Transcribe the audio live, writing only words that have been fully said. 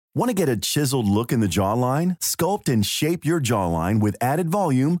Want to get a chiseled look in the jawline? Sculpt and shape your jawline with added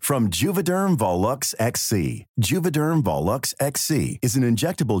volume from Juvederm Volux XC. Juvederm Volux XC is an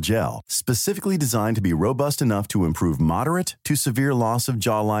injectable gel specifically designed to be robust enough to improve moderate to severe loss of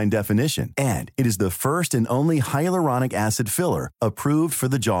jawline definition. And it is the first and only hyaluronic acid filler approved for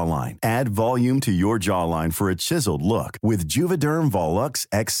the jawline. Add volume to your jawline for a chiseled look with Juvederm Volux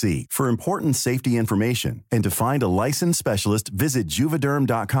XC. For important safety information and to find a licensed specialist, visit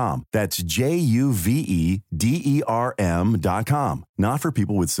juvederm.com. That's JUVEDERM.com. Not for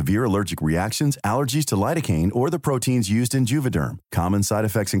people with severe allergic reactions, allergies to lidocaine, or the proteins used in Juvederm. Common side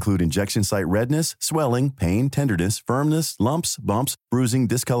effects include injection site redness, swelling, pain, tenderness, firmness, lumps, bumps, bruising,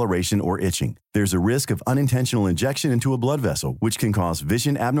 discoloration, or itching. There's a risk of unintentional injection into a blood vessel, which can cause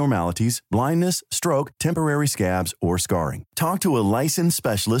vision abnormalities, blindness, stroke, temporary scabs, or scarring. Talk to a licensed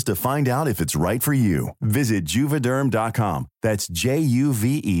specialist to find out if it's right for you. Visit Juvederm.com. That's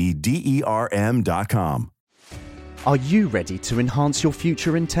JUVEDERM.com. Are you ready to enhance your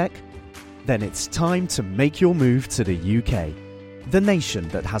future in tech? Then it's time to make your move to the UK, the nation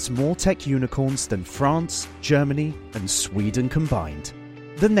that has more tech unicorns than France, Germany, and Sweden combined.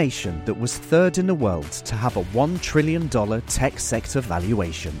 The nation that was third in the world to have a $1 trillion tech sector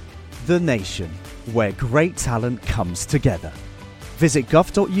valuation. The nation where great talent comes together. Visit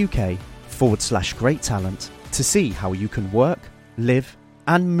gov.uk/great talent to see how you can work, live,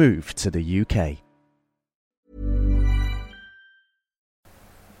 and move to the UK.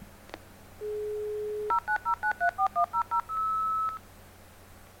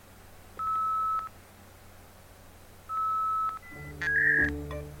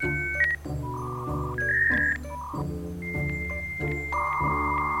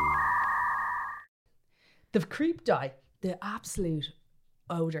 The creep dye, the absolute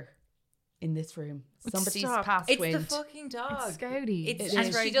odour in this room. Somebody's passed It's wind. the fucking dog. It's Scouty.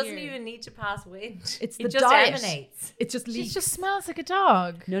 And right she doesn't here. even need to pass wind. It's it the just diet. emanates. It just She leaves. just smells like a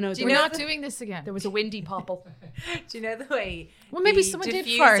dog. No, We're we're not doing this again. There was a windy popple. Do you know the way? Well, maybe the someone did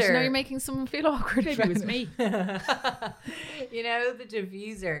diffuser- fart. Now you're making someone feel awkward. Maybe it was me. You know, the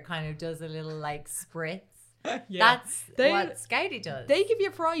diffuser kind of does a little like spritz. Yeah. That's They- what Scouty does. They give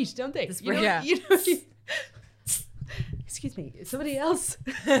you fright, don't they? The You spray. know, Yeah. Excuse me, somebody else.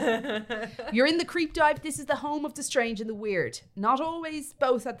 You're in the creep dive. This is the home of the strange and the weird. Not always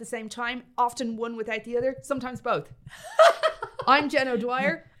both at the same time, often one without the other, sometimes both. I'm Jen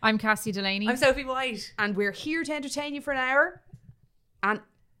O'Dwyer, I'm Cassie Delaney. I'm Sophie White. and we're here to entertain you for an hour. And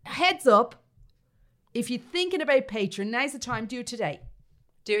heads up, if you're thinking about Patreon, now's the time, do it today.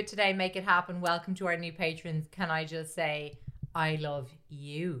 Do it today. Make it happen. Welcome to our new patrons. Can I just say, I love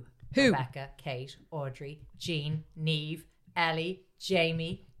you. Who? Rebecca, Kate, Audrey, Jean, Neve, Ellie,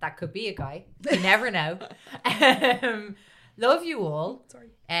 Jamie. That could be a guy. You never know. Love you all. Sorry.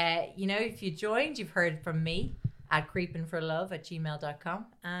 You know, if you joined, you've heard from me at creepingforlove@gmail.com.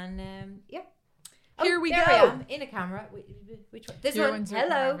 And yeah. Here we there go. I am in a camera. Which one? This Your one. one's looking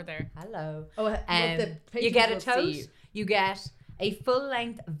Hello. over there. Hello. Oh, well, the You get a patrons will see toast. You get a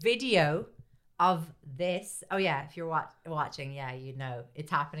full-length video of this. Oh yeah, if you're watching, yeah, you know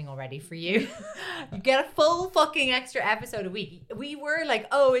it's happening already for you. You get a full fucking extra episode a week. We were like,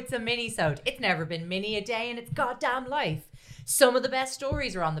 oh, it's a mini-sode. It's never been mini a day in its goddamn life. Some of the best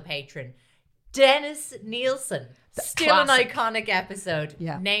stories are on the Patreon. Dennis Nielsen, still classic. an iconic episode,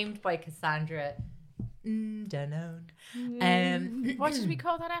 Yeah. named by Cassandra Dunnown. What did we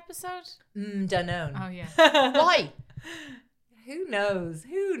call that episode? Dunnown. Oh yeah. Why? Who knows?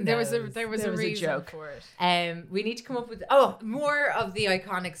 Who knows? There was a There was a reason joke. for it. We need to come up with more of the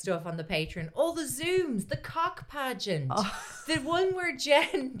iconic stuff on the Patreon. All the Zooms, the cock pageant, the one where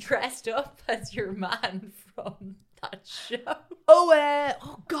Jen dressed up as your man from that show.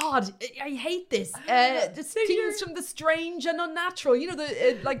 Oh God, I hate this. The things from the strange and unnatural. You know,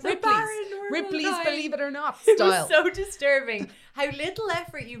 the like The Ripley's. paranormal Ripley's guy. Believe It or Not It style. was so disturbing how little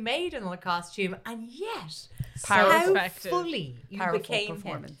effort you made on the costume, and yet Power how effective. fully you Powerful became him.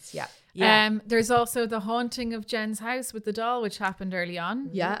 performance. Yeah. Yeah. There's also the haunting of Jen's house with the doll, which happened early on.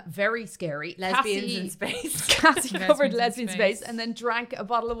 Yeah, very scary. Lesbians Cassie- in space. Cassie Lesbians covered in lesbian space space. and then drank a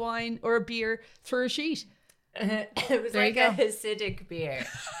bottle of wine or a beer through a sheet. It was There like you a go. Hasidic beer.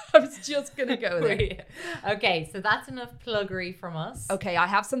 I was just going to go there. Okay, so that's enough pluggery from us. Okay, I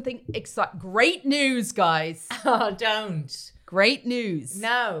have something exciting. Great news, guys. Oh, don't. Great news.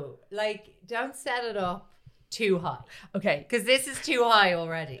 No, like, don't set it up too high. Okay. Because this is too high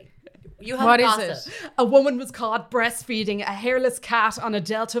already. You have What is gossip. it? A woman was caught breastfeeding a hairless cat on a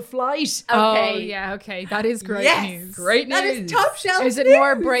Delta flight. Oh Okay. yeah, okay. That is great Yes. news. Great news. That is top shelf Is it news.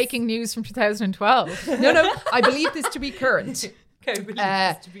 more breaking news from 2012? No, I believe this to be current. I believe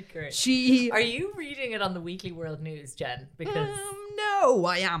this to be correct. She... Are you reading it on the Weekly World News, Jen? Because no,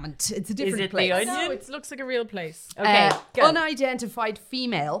 I amn't. It's a different it place. The Onion? No, it looks like a real place. Okay, go. Unidentified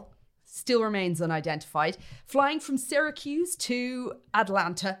female, still remains unidentified, flying from Syracuse to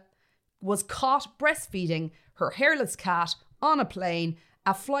Atlanta, was caught breastfeeding her hairless cat on a plane.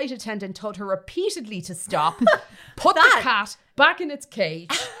 A flight attendant told her repeatedly to stop, put the cat back in its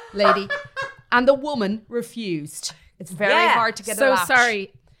cage, lady, and the woman refused. It's very hard to get a latch. So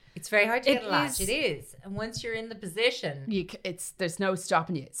sorry. It's very hard to get a latch. is- It is. And once you're in the position... There's no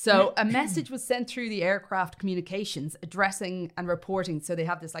stopping you. So a message was sent through the aircraft communications addressing and reporting. So they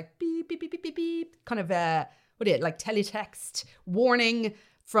have this like beep, beep, beep, beep, beep, beep, kind of like teletext warning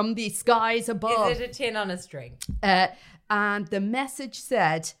from the skies above. Is it a tin on a string? And the message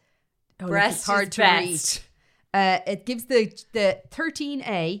said, Breast it's hard is to best. read. It gives the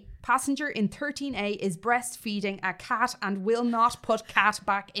 13A, passenger in 13A is breastfeeding a cat and will not put cat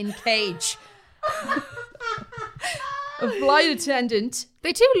back in cage. A flight attendant.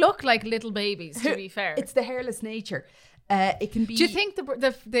 They do look like little babies, to be fair. It's the hairless nature. It can be... Do you think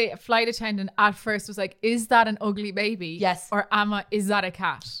the flight attendant at first was like, is that an ugly baby? Yes. Or is that a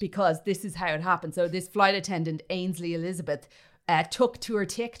cat? Because this is how it happened. So this flight attendant, Ainsley Elizabeth, took to her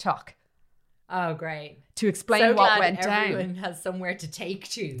TikTok Oh, great. to explain So what glad went everyone down. has somewhere to take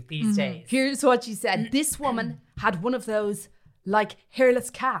to these days. Here's what she said. This woman had one of those, like, hairless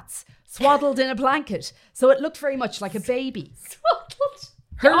cats swaddled in a blanket. So it looked very much like a baby.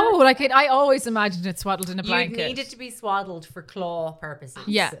 Swaddled? I always imagined it swaddled in a You blanket. need it to be swaddled for claw purposes.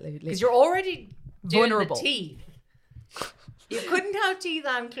 Yeah. Absolutely. Because you're already doing Vulnerable. the teeth. You couldn't have teeth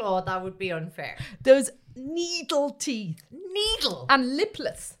and claw. That would be unfair. Those needle teeth Needle. and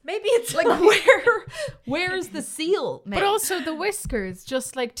lipless. Maybe it's Like, where's the seal made? But also the whiskers,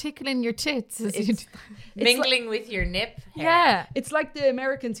 just like tickling your tits. As you It's- mingling with your nip hair. yeah. It's like the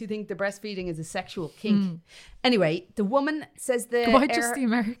Americans who think the breastfeeding is a sexual kink. Anyway, the woman says Why just the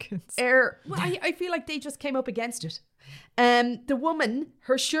Americans? Well, I feel like they just came up against it. The woman,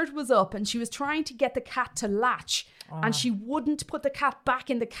 her shirt was up and she was trying to get the cat to latch and she wouldn't put the cat back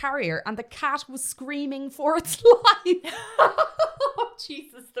in the carrier and the cat was screaming for its life. Oh,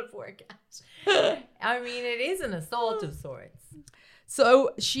 Jesus, the poor cat. I mean, it is an assault of sorts.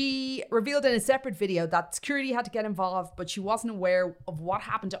 So she revealed in a separate video that security had to get involved, but she wasn't aware of what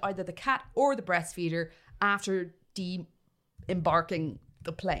happened to either the cat or the breastfeeder after de-embarking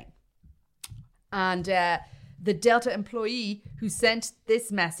the plane. And the Delta employee who sent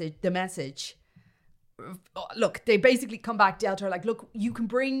the message, look, they basically come back, Delta are like, look, you can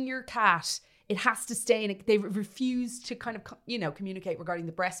bring your cat. It has to stay in it. They refuse to kind of, communicate regarding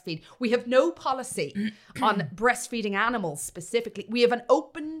the breastfeed. We have no policy on breastfeeding animals specifically. We have an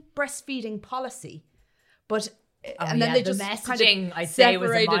open breastfeeding policy, but and then they just messaging, kind of I'd say, was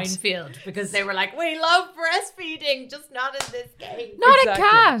a separated. minefield because they were like, we love breastfeeding, just not in this game. Not Exactly. a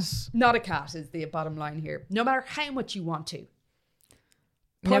cat. Not a cat is the bottom line here. No matter how much you want to.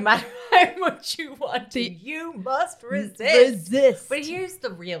 No matter how much you want to, you must resist. Resist. But here's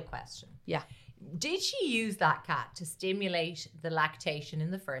the real question. Yeah. Did she use that cat to stimulate the lactation in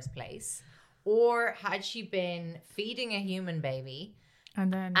the first place? Or had she been feeding a human baby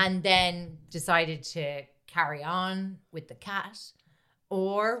And then and then decided to carry on with the cat?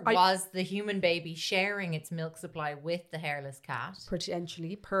 Or was the human baby sharing its milk supply with the hairless cat?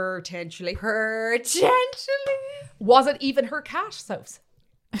 Potentially. Potentially. Was it even her cat, Sophs?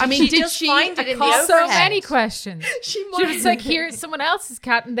 I mean, She did just she find it in the accost- so overhead. many questions. She She was like, here's someone else's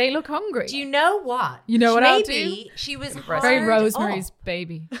cat and they look hungry. Do you know what? You know what I'll Maybe she was Very hard Rosemary's up.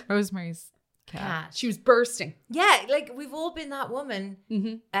 baby. Rosemary's cat. Cat. She was bursting. Yeah, like we've all been that woman.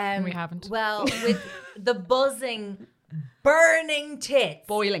 Mm-hmm. We haven't. Well, with the buzzing, burning tits,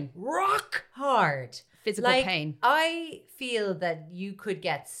 Boiling. rock hard. Physical Like, pain. I feel that you could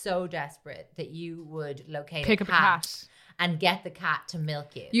get so desperate that you would locate Pick a up a cat, cat. and get the cat to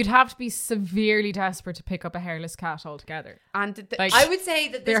milk you. You'd have to be severely desperate to pick up a hairless cat altogether. And Like, I would say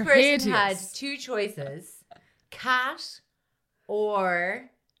that this They're person had hideous. two choices: cat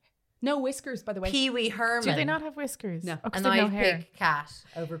or no whiskers, by the way. Pee Wee Herman. do they not have whiskers? No. Oh, 'cause And they've no I'd hair. pick cat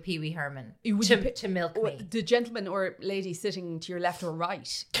over Pee Wee Herman Would you to, pick- to milk Or me. the gentleman or lady sitting to your left or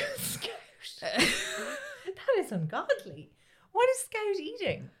right. That is ungodly. What is Scout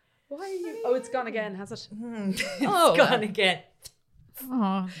eating? Why are you? Oh, it's gone again, has it? It's Oh, gone again.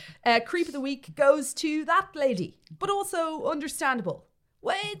 Oh, Creep of the week goes to that lady, but also understandable.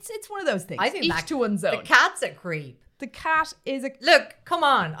 Well, it's one of those things. I think each that, to one's own. the cat's a creep. The cat is a. Look, come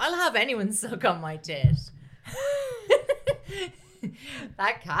on. I'll have anyone suck on my tit.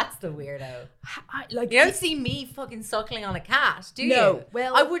 That cat's the weirdo. Like, You don't see me fucking suckling on a cat, do you? No,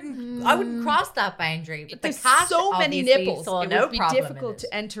 well, I wouldn't cross that boundary. But there's the cat so many obviously nipples. saw It no would be problem in difficult it.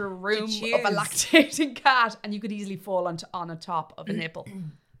 to enter a room of a choose. lactating cat, and you could easily fall on a top of a nipple.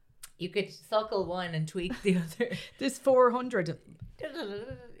 You could suckle one and tweak the other. There's 400 of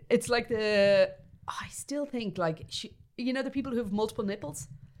them. It's like I still think like the people who have multiple nipples.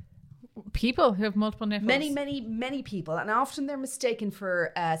 People who have multiple nipples. Many people, and often they're mistaken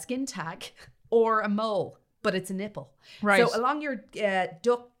for a skin tag or a mole, but it's a nipple. Right. So along your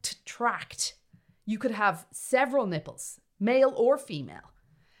duct tract, you could have several nipples, male or female,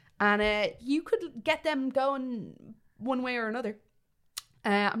 and you could get them going one way or another.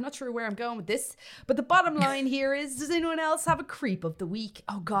 I'm not sure where I'm going with this, but the bottom line here is, does anyone else have a creep of the week?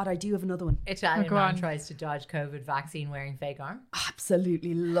 Oh God, I do have another one. Italian go man on. tries to dodge COVID vaccine wearing fake arm.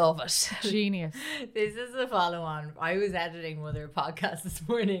 Absolutely love it. Genius. This is a follow-on. I was editing one of their podcasts this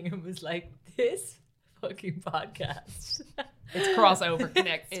morning and was like, this fucking podcast. It's crossover.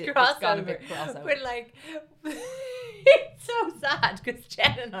 It's crossover. But like, it's so sad because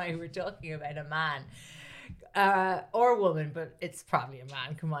Jen and I were talking about a man. Or a woman, but it's probably a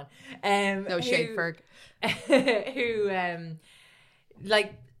man. Come on, No shade, Ferg. Who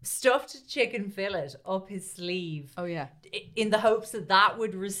like stuffed a chicken fillet up his sleeve. Oh yeah, in the hopes that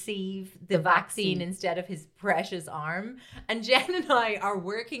would receive the vaccine instead of his precious arm. And Jen and I are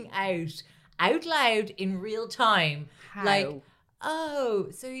working out loud in real time. How? Like, oh,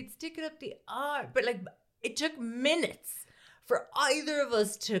 so he'd stick it up the arm, but like it took minutes for either of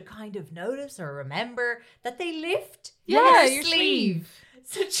us to kind of notice or remember that they lift Yeah, your your sleeve.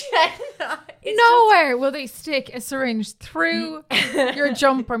 So Jen, Nowhere will they stick a syringe through your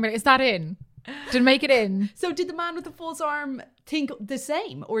jumper. Is that in? Did it make it in? So did the man with the false arm think the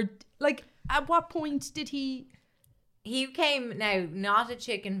same, or like at what point did he? He came now not a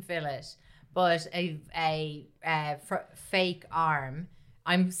chicken fillet, but a fake arm.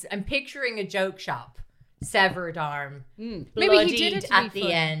 I'm picturing a joke shop. Severed arm, Maybe bloodied he did it to at be the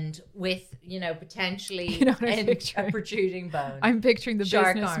fun. end with, protruding You know what I'm a picturing? protruding bone. I'm picturing the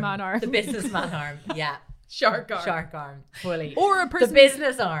Shark businessman arm. The businessman arm, yeah. Shark arm. Shark arm, fully. Or a person the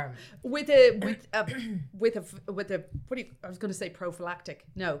business arm. with a what do you, I was going to say prophylactic.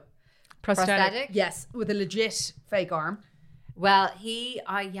 No. Prosthetic? Yes, with a legit fake arm. Well,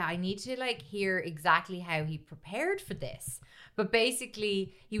 I need to like hear exactly how he prepared for this. But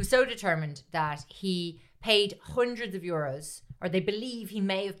basically, he was so determined that he paid hundreds of euros, or they believe he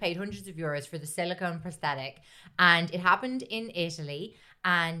may have paid hundreds of euros for the silicone prosthetic. And it happened in Italy.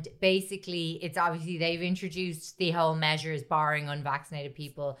 And basically, it's obviously they've introduced the whole measures barring unvaccinated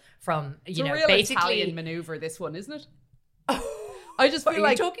people from, It's a real Italian maneuver, this one, isn't it? I just feel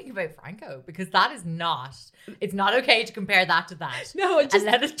like you're talking about Franco, because that is not. It's not okay to compare that to that. No, I just- and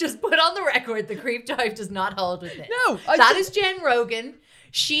let us just put on the record: the creep dive does not hold with this. No, that is Jen Rogan.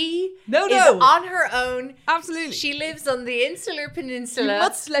 She is No. on her own. Absolutely. She lives on the insular You peninsula.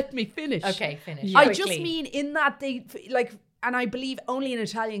 must let me finish. Okay, finish. I quickly. just mean in that they like, and I believe only an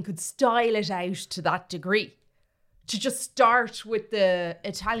Italian could style it out to that degree. To just start with the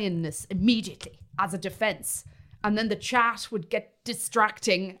Italianness immediately as a defense. And then the chat would get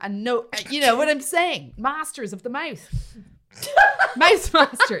distracting and no, you know what I'm saying? Masters of the mouth. Mouth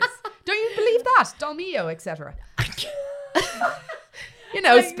masters. Don't you believe that? Dolmio, etc.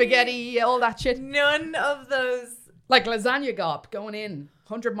 Spaghetti, all that shit. None of those. Like lasagna gob going in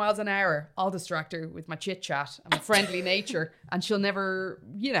 100 miles an hour. I'll distract her with my chit chat and my friendly nature. And she'll never,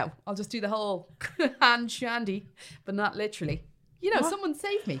 I'll just do the whole hand shandy, but not literally. Someone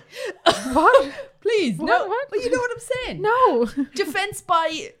save me. What? Please. What? No. What? Well, you know what I'm saying? No. Defense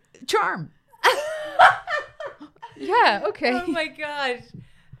by charm. Yeah, okay. Oh my god.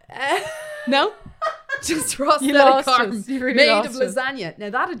 No? Just You prosthetic lost arm us. You really made lost of us. lasagna. Now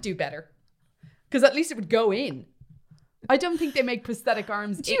that'd do better. Because at least it would go in. I don't think they make prosthetic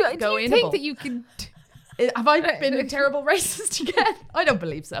arms Do you go in. think that you can... Have I been a terrible racist again? I don't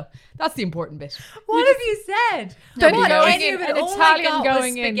believe so. That's the important bit. What have you said? That What? going Any in, of it? an All I Italian got was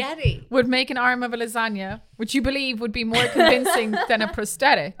going in spaghetti. would make an arm of a lasagna, which you believe would be more convincing than a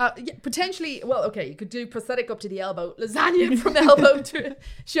prosthetic. Yeah, potentially, well, okay, you could do prosthetic up to the elbow, lasagna from elbow to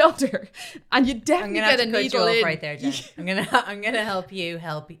shoulder, and you'd I'm definitely gonna have get a to cut you needle off in. right there, Jen. I'm gonna help you.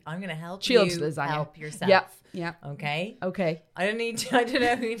 I'm gonna help Shield you lasagna. help yourself. Yeah. Okay. Okay. I don't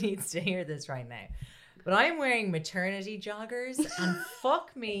know who needs to hear this right now. But I'm wearing maternity joggers, and fuck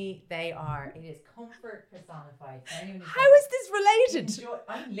me, they are. It is comfort personified. How is this related?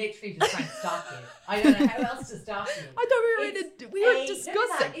 I'm literally just trying to stop you. I don't know how else to stop you. I thought we were Look at discussing.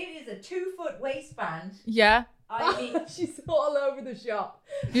 that. It is a 2-foot waistband. Yeah. I mean, She's all over the shop.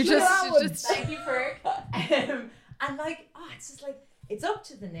 You just thank you, Ferg. And like, it's just like, it's up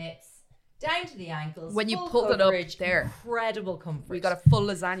to the nips, down to the ankles. When you full pull it up coverage, there. incredible comfort. We got a full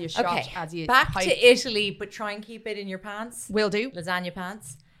lasagna shot Okay, as you back hike. to Italy, but try and keep it in your pants. Will do. Lasagna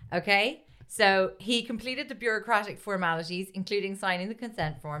pants. Okay. So he completed the bureaucratic formalities, including signing the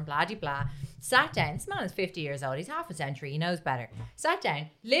consent form, blah, de blah. Sat down. This man is 50 years old. He's half a century. He knows better. Sat down,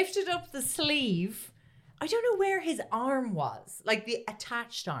 lifted up the sleeve. I don't know where his arm was, like the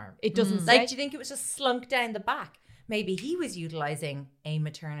attached arm. It doesn't say. Like, do you think it was just slunk down the back? Maybe he was utilizing a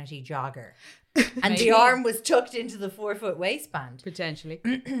maternity jogger. And the arm was tucked into the 4-foot waistband. Potentially.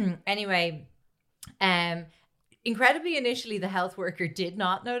 Anyway, incredibly, initially, the health worker did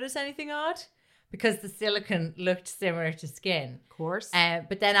not notice anything odd because the silicone looked similar to skin. Of course.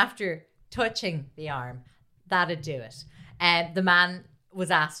 But then after touching the arm, that'd do it. The man was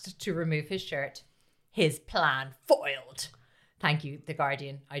asked to remove his shirt. His plan foiled. Thank you, The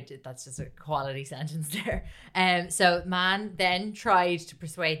Guardian. I did. That's just a quality sentence there. So man then tried to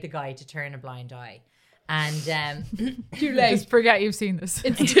persuade the guy to turn a blind eye. And Too late. just forget you've seen this.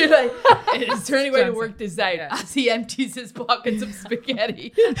 It's too late. It's the only way to Johnson. work this out. Yeah. As he empties his pockets of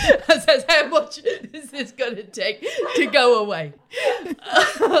spaghetti and says, how much is this going to take to go away?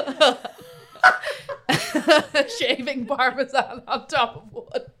 Shaving parmesan on top of one.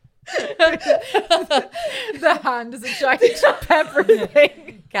 The hand is attracted to pepper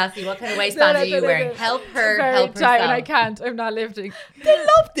thing. Cassie, what kind of waistband are you wearing? Help her, Very help tight, herself. and I can't. I'm not lifting. They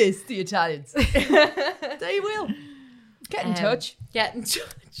love this, the Italians. They will. Get in touch. Get in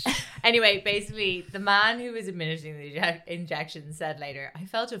touch. Anyway, basically, the man who was administering the injection said later, I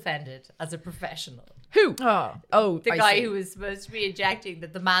felt offended as a professional. Who? Oh, The I guy see. who was supposed to be injecting,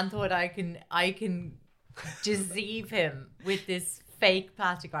 that the man thought I can deceive him with this fake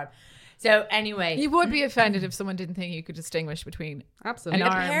plastic arm. So anyway, you would be offended if someone didn't think you could distinguish between Absolutely. an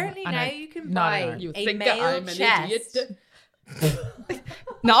arm apparently and now a- you can not buy an arm. You a think male that I'm an chest. idiot?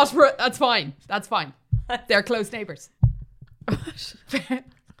 Not for, that's fine. That's fine. They're close neighbours. In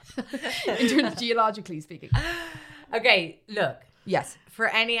terms geologically speaking. Okay, look, Yes. for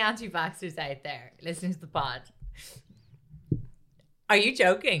any anti-vaxxers out there listening to the pod, are you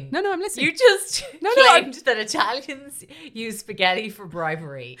joking? No, I'm listening. You just No, claimed that Italians use spaghetti for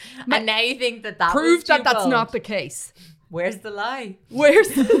bribery, and now you think that Prove was that too that's bold. not the case. Where's the lie? Where's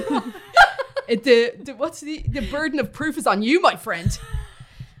what's the burden of proof is on you, my friend.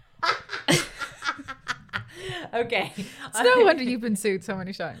 Okay, It's no wonder you've been sued so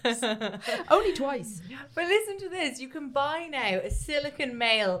many times. Only twice. but listen to this: you can buy now a silicone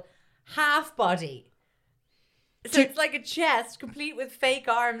male half body. So it's like a chest complete with fake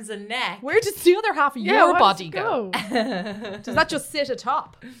arms and neck. Where does the other half of Yeah, your where does body it go? Does that just sit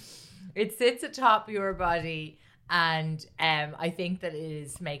atop? It sits atop your body, and I think that it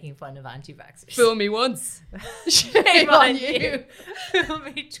is making fun of anti-vaxxers. Fool me once. Shame on you. Fool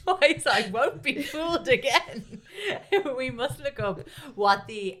me twice. I won't be fooled again. We must look up what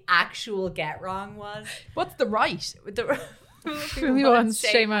the actual get wrong was. What's the right? Fool me once,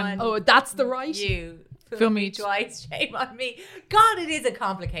 shame on Oh, that's the right? you. Fool me twice, shame on me. God, it is a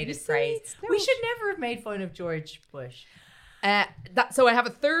complicated phrase. it's We not. should never have made fun of George Bush. So I have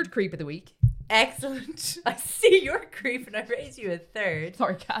a third creep of the week. Excellent. I see your creep and I raise you a third.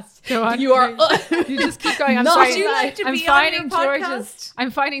 Sorry, Cass. Go on. You are. You just keep going. I'm Not sorry. Would you like to I'm be on your finding podcast?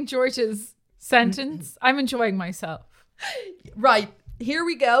 I'm finding George's sentence. I'm enjoying myself. Right, here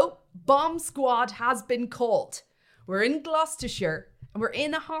we go. Bomb squad has been called. We're in Gloucestershire and we're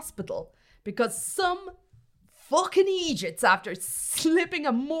in a hospital because some fucking Egypt's after slipping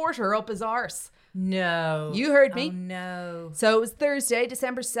a mortar up his arse. No. You heard me. Oh, no. So it was Thursday,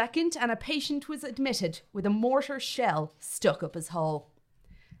 December 2nd, and a patient was admitted with a mortar shell stuck up his hole.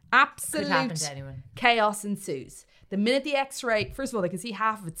 Could happen Absolute to anyone. chaos ensues. The minute the x-ray, first of all, they can see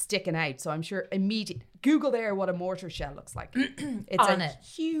half of it sticking out, so I'm sure immediate. Google there what a mortar shell looks like. It's On a it.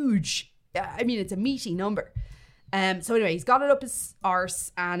 huge, it's a meaty number. So anyway, he's got it up his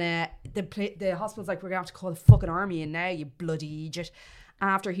arse, and the hospital's like, we're going to have to call the fucking army in now, you bloody Egypt.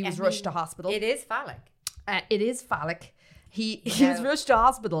 After he was rushed to hospital. It is phallic. It is phallic. He was rushed to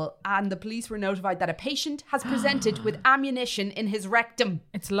hospital, and the police were notified that a patient has presented with ammunition in his rectum.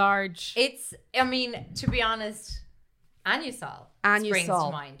 It's large. It's, I mean, to be honest, Anusol springs to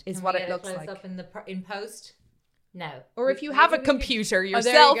Anusol mind. is Can what we it get looks close like. Up in post? No. Or if you have a computer there you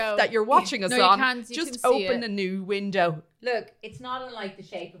yourself go. that you're watching us No, you on, can't- you just can see open it. a new window. Look, it's not unlike the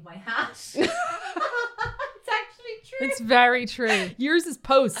shape of my hat. It's actually true. It's very true. Yours is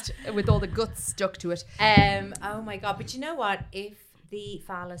post with all the guts stuck to it. Oh my God. But you know what? If the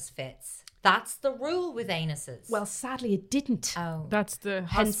phallus fits, That's the rule with anuses. Well, sadly, it didn't. oh. That's the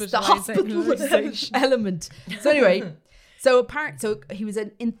Hence the hospitalization. hospital element. So anyway, so he was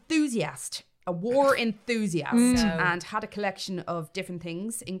an enthusiast, a war enthusiast, and had a collection of different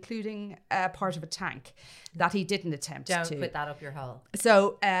things, including part of a tank that he didn't attempt Don't to. put that up your hole.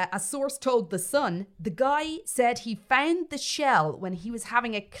 So a source told The Sun, the guy said he found the shell when he was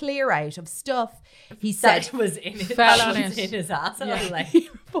having a clear out of stuff. He said That was in his, Fell that on was it. in his asshole. Like.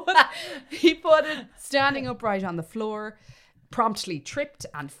 he put it standing upright on the floor, promptly tripped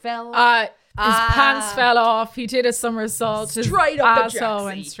and fell. His pants fell off. He did a somersault. Straight his up the asshole jacksie.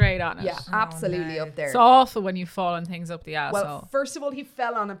 went straight on it. Yeah, absolutely up there. It's awful when you fall on things up the asshole. Well, first of all, he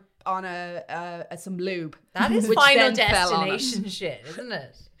fell on some lube. That is which Final then fell on it. Destination shit, isn't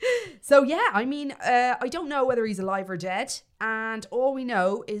it? So yeah, I mean, I don't know whether he's alive or dead, and all we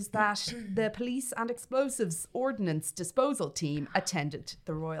know is that the police and explosives ordnance disposal team attended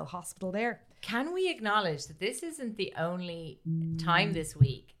the Royal Hospital there. Can we acknowledge that this isn't the only time this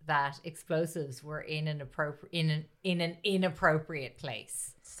week that explosives were in an inappropriate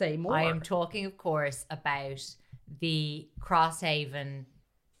place? Say more. I am talking, of course, about the Crosshaven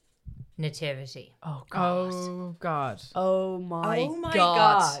nativity. Oh God. Oh God. Oh my my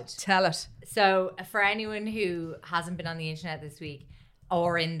God. God. Tell it. So for anyone who hasn't been on the internet this week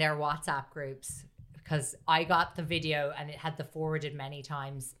or in their WhatsApp groups, because I got the video and it had the forwarded many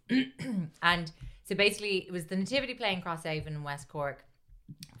times. And so basically it was the nativity play in Crosshaven in West Cork.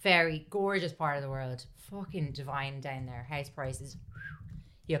 Very gorgeous part of the world. Fucking divine down there. House prices.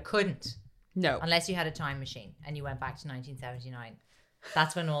 You couldn't. No. Unless you had a time machine and you went back to 1979.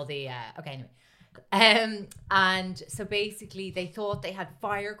 That's when all the okay, anyway. And so basically they thought they had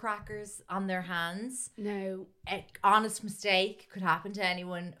firecrackers on their hands. No. Honest mistake, could happen to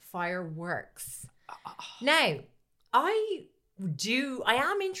anyone. Fireworks. Now, I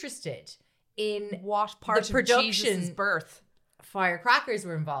am interested in What part the of production Jesus' birth? firecrackers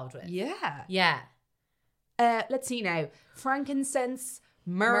were involved with. Yeah. Yeah. Let's see now. Frankincense,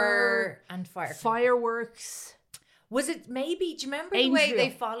 myrrh, And firecrackers. fireworks. Was it maybe, do you remember the way Angel. they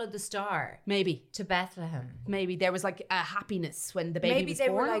followed the star Maybe. to Bethlehem? Maybe there was like a happiness when the baby Maybe was they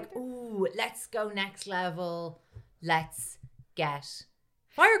born. were like, ooh, let's go next level. Let's get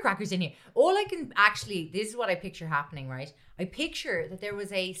firecrackers in here. All I can actually, this is what I picture happening, right? I picture that there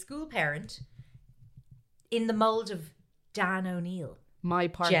was a school parent in the mold of Dan O'Neill, My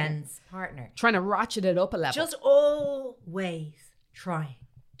partner. Jen's partner. Trying to ratchet it up a level. Just always trying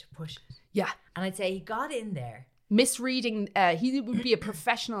to push it. Yeah. And I'd say he got in there. Misreading. He would be a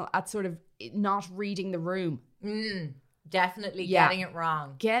professional at sort of not reading the room. Definitely Yeah. getting it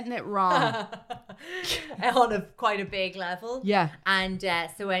wrong. Getting it wrong. On quite a big level. Yeah. And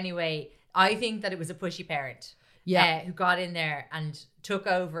so anyway, I think that it was a pushy parent. Yeah. Who got in there and took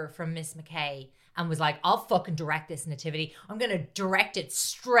over from Miss McKay and was like, I'll fucking direct this nativity. I'm going to direct it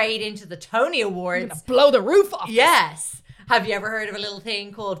straight into the Tony Awards. Blow the roof off. Yes. Have you ever heard of a little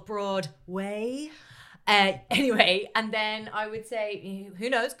thing called Broadway? Anyway, and then I would say, who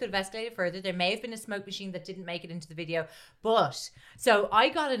knows, could have escalated further. There may have been a smoke machine that didn't make it into the video. But, so I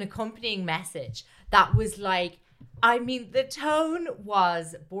got an accompanying message that was like, I mean, the tone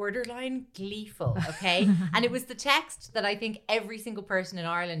was borderline gleeful, okay? And it was the text that I think every single person in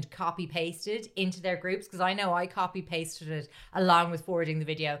Ireland copy-pasted into their groups, because I know I copy-pasted it along with forwarding the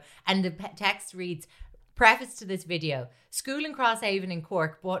video. And the text reads, preface to this video, school in Crosshaven in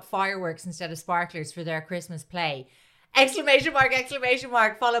Cork bought fireworks instead of sparklers for their Christmas play. Exclamation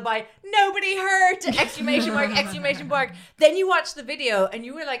mark, followed by nobody hurt! Exclamation mark. Then you watch the video and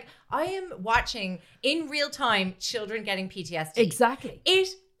you were like, I am watching in real time children getting PTSD. Exactly. It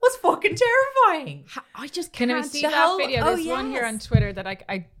was fucking terrifying. I just can't. Can we see the that whole- video? oh, There's one here yes. on Twitter that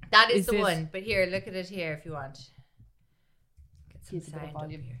I That is the this- one. But here, look at it here if you want. Get some Here's a bit of sound up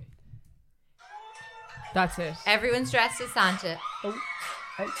volume. here. That's it. Everyone's dressed as Santa. Oh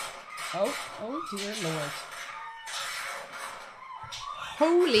dear Lord.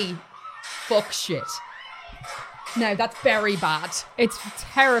 Holy fuck shit. Now that's very bad. It's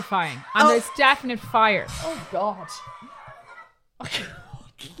terrifying. And there's definite fire. Oh God.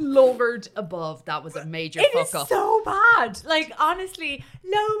 Lord above, that was a major It fuck is up. so bad. Like, honestly,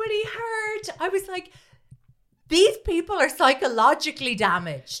 nobody hurt. I was like, these people are psychologically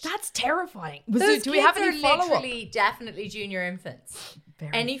damaged. That's terrifying. Those Do we have kids any are follow up? literally, definitely junior infants.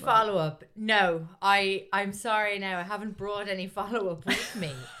 Any follow-up? No. I'm sorry now. I haven't brought any follow-up with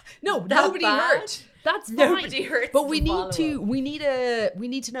me. No, That nobody bad? hurt. That's fine. Nobody hurts But the we need follow-up. we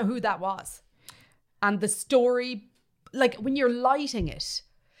need to know who that was. And the story, like when you're lighting it.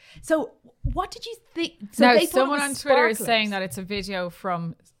 So what did you think? So Now, they thought it someone was on Twitter is sparklers. saying that it's a video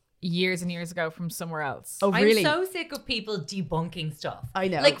from years and years ago from somewhere else. Oh, really? I'm so sick of people debunking stuff. I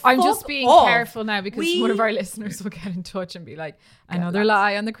know. Like, I'm fuck just being off. careful now because one of our listeners will get in touch and be like, another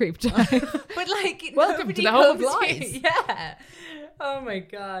lie on the creep dive. But like, Welcome nobody to the home of comes lies. here. Yeah. Oh my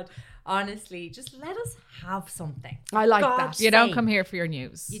God. Honestly, just let us have something. I like God's that. You don't sake. come here for your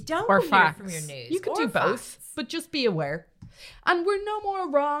news. You don't or come facts. here from your news. You could or do both, facts. but just be aware. And we're no more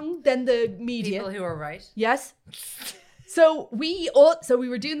wrong than the media. People who are right. Yes. So we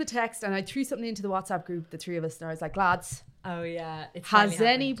were doing the text, and I threw something into the WhatsApp group, the three of us, and I was like, lads, Oh yeah. It's has finally happened.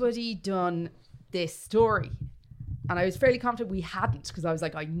 anybody done this story? And I was fairly confident we hadn't, because I was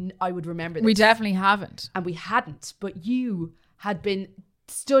like, I would remember this. We definitely haven't. And we hadn't, but you had been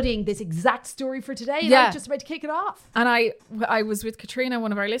studying this exact story for today, and Yeah. I was just about to kick it off. And I was with Katrina,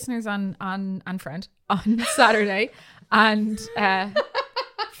 one of our listeners and friend, on Saturday, and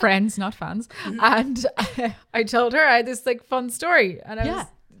friends, not fans. And I told her I had this like fun story, and I was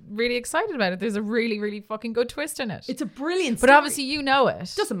really excited about it. There's a really, really fucking good twist in it. It's a brilliant But story. obviously you know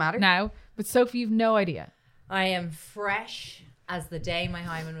it. Doesn't matter. now. But Sophie, you've no idea. I am fresh as the day my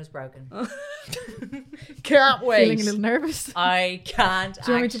hymen was broken. Can't wait. Feeling a little nervous. I can't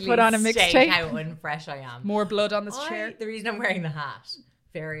you want me to actually put on a state mixtape? how unfresh I am. More blood on this chair. The reason I'm wearing the hat,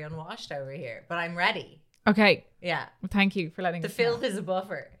 very unwashed over here, but I'm ready. Okay. Yeah. Well, thank you for letting The us know. filth is a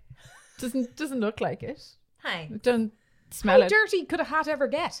buffer. Doesn't look like it. Thanks. Don't smell How it. dirty could a hat ever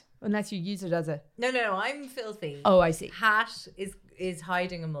get? Unless you use it as a... No, I'm filthy. Oh, I see. Hat is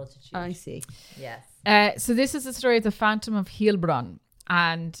hiding a multitude. I see. Yes. So this is the story of the Phantom of Heilbronn,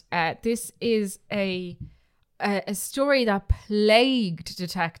 and this is a story that plagued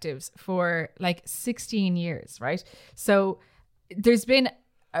detectives for like 16 years, right? So there's been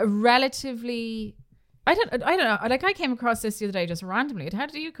a relatively, I don't know, like I came across this the other day just randomly. How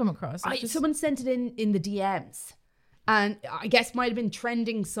did you come across it? Someone sent it in the DMs, and I guess might have been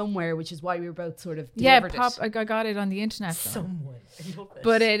trending somewhere, which is why we were both sort of delivered it. I got it on the internet. though. Someone. I love it.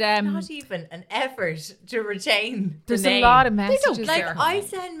 But it not even an effort to retain there's the a name. lot of messages. Like, there. I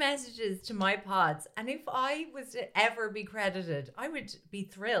send messages to my pods, and if I was to ever be credited, I would be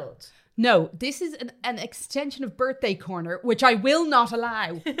thrilled. No, this is an extension of Birthday Corner, which I will not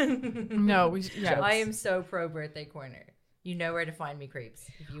allow. No, I am so pro Birthday Corner. You know where to find me, creeps.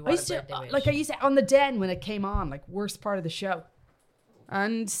 If you want a birthday wish. I used to on the Den when it came on, like worst part of the show.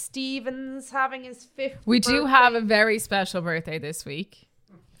 And Stephen's having his 5th. We do birthday. have a very special birthday this week.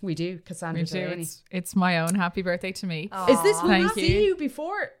 We do, Cassandra. We do. It's my own happy birthday to me. Is this when Thank we see you. you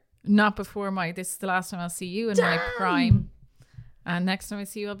before? Not before this is the last time I'll see you in my prime. And next time I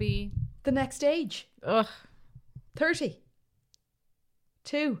see you, I'll be The next age? 30.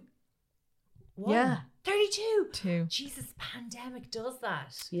 2. One. Yeah. 32. 2. Jesus, pandemic does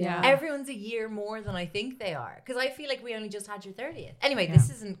that. Yeah. Everyone's a year more than I think they are. Because I feel like we only just had your 30th. Anyway, this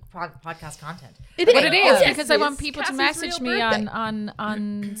isn't podcast content. But it is Yes, because it I want is. people Cassie's to message real me birthday.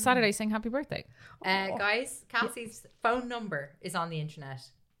 on Saturday saying happy birthday. Guys, Cassie's phone number is on the internet.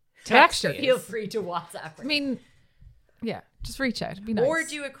 It actually Feel is. free to WhatsApp her. I mean, yeah, just reach out. It'd be nice. Or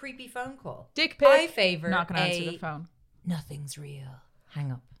do a creepy phone call. Dick pic. I favor not going to answer the a phone. nothing's real.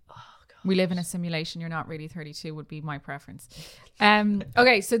 Hang up. We live in a simulation. You're not really 32 would be my preference.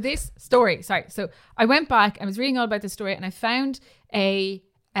 Okay, so this story. Sorry. So I went back. I was reading all about this story, and I found a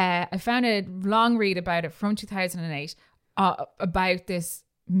long read about it from 2008 about this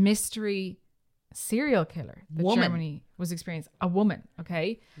mystery serial killer that Woman. Germany was experiencing. A woman,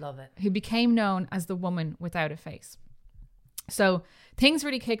 okay, Love it. who became known as the woman without a face. So things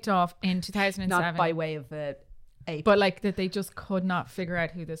really kicked off in 2007. Not by way of ape. But like that they just could not figure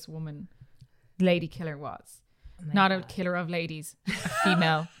out who this woman lady killer was. Not a killer of ladies, a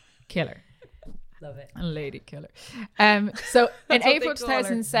female killer. Love it. A lady killer. So in what they April call her.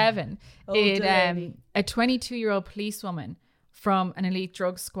 2007, Older a lady. 22-year-old policewoman from an elite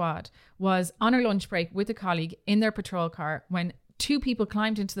drug squad was on her lunch break with a colleague in their patrol car when 2 people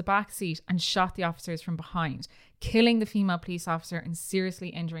climbed into the back seat and shot the officers from behind, killing the female police officer and seriously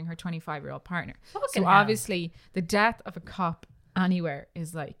injuring her 25-year-old partner. Fucking So hell. obviously the death of a cop anywhere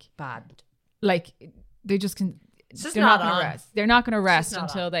is like Bad. they just can. just They're not not going on. to arrest. They're not going to arrest not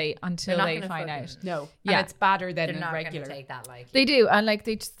until on. they They're not they gonna find fucking- out. No. Yeah. And it's badder than They're a not going regular. to take that like. They do, and like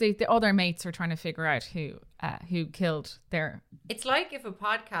all their mates are trying to figure out who killed their. It's like if a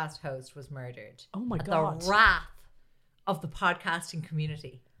podcast host was murdered. Oh my at God. The wrath of the podcasting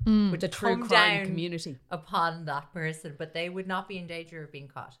community With the true come crime down community. upon that person, but they would not be in danger of being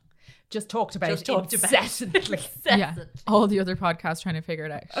caught. Just talked about Just talked about. incessantly. Yeah, all the other podcasts trying to figure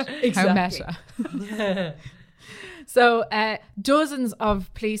it out. Exactly. How meta. So dozens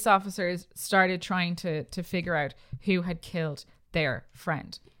of police officers started trying to figure out who had killed their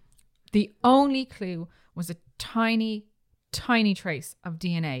friend. The only clue was a tiny, tiny trace of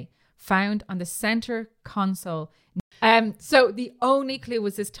DNA found on the center console. So the only clue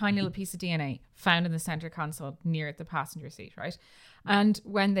was this tiny little piece of DNA found in the center console near the passenger seat, right? And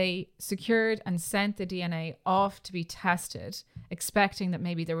when they secured and sent the DNA off to be tested, expecting that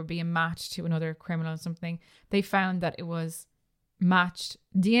maybe there would be a match to another criminal or something, they found that it was matched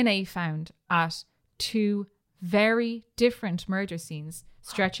DNA found at 2 very different murder scenes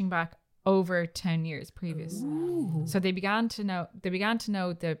stretching back over 10 years previous. Ooh. So they began to know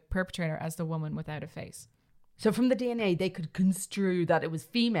the perpetrator as the woman without a face. So from the DNA, they could construe that it was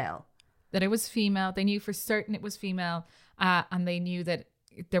female. That it was female. They knew for certain it was female, and they knew that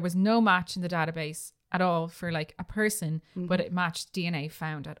there was no match in the database at all for like a person, but it matched DNA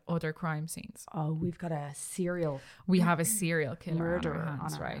found at other crime scenes. Oh, we've got a serial. We have a serial killer murderer on our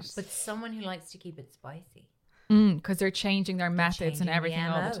hands, right? But someone who likes to keep it spicy. Because they're changing their methods and everything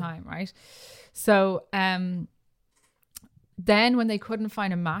all the time, right? So then when they couldn't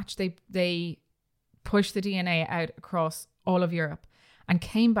find a match, they pushed the DNA out across all of Europe and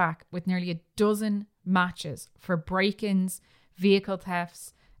came back with nearly a dozen matches for break-ins, vehicle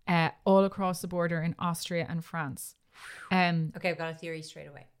thefts, all across the border in Austria and France. Okay, I've got a theory straight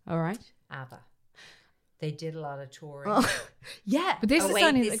away. All right. ABBA. They did a lot of touring. Yeah. But this is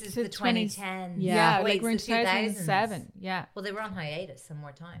only this like is the 2010s. Yeah, wait, like we're in it's the 2000s. 2007. Yeah. Well, they were on hiatus some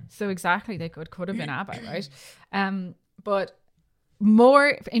more time. So exactly, they could have been ABBA, right? But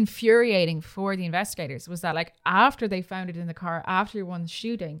more infuriating for the investigators was that like after they found it in the car, after one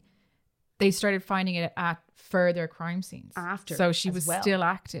shooting, they started finding it at further crime scenes. After. So she was still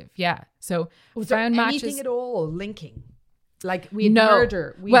active. Yeah. So was found there matches. anything at all linking? Like we had No.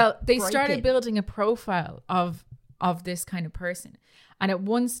 murder. Well, they started building a profile of this kind of person. And at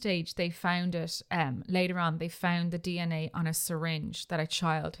one stage they found it, later on, they found the DNA on a syringe that a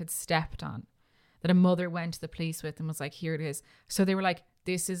child had stepped on, that a mother went to the police with and was like, here it is. So they were like,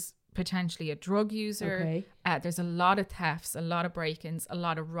 this is potentially a drug user. Okay. There's a lot of thefts, a lot of break-ins, a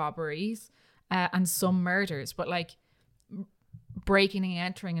lot of robberies, and some murders, but like breaking and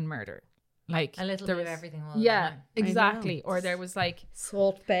entering and murder. Like A little bit of everything all the Yeah, time. exactly. Or there was like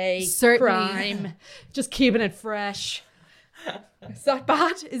Salt Bay, Certainly. crime, just keeping it fresh. Is that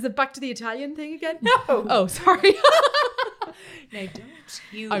bad? Is it back to the Italian thing again? No. Oh, sorry. No, don't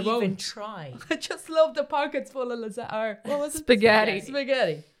you I even won't. try. I just love the pockets full of lasagna. What was it? Spaghetti.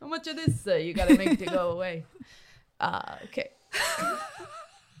 Spaghetti. How much of this you got to make to go away? Okay.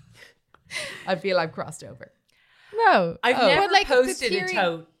 I feel I've crossed over. no. I've Oh. never But, like, the posted a theory-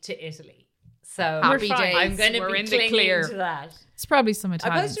 tote to Italy. So Happy fine. days. I'm going to We're be in the clinging clear. to that. It's probably some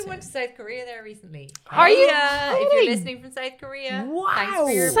Italian. I posted thing. one to South Korea there recently. Are you If you're kidding? listening from South Korea, Wow. thanks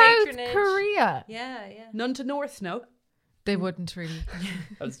for your South patronage. Korea. Yeah. None to North, no. They wouldn't really.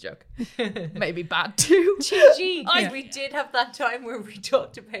 That was a joke. Maybe bad too. GG. We did have that time where we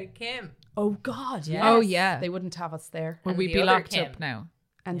talked about Kim. Oh God, Yes. Oh yeah. They wouldn't have us there. Will And we the be other locked Kim. up now?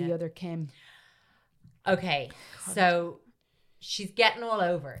 And the Yeah. other Kim. Okay, so she's getting all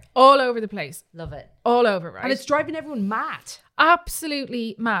over. All over the place. Love it. All over, right? And it's driving everyone mad.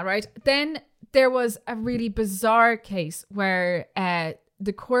 absolutely mad, right? Then there was a really bizarre case where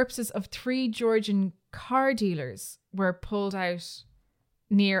the corpses of 3 Georgian car dealers were pulled out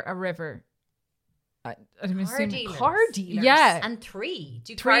near a river. I'm assuming Car dealers. Yeah. And 3.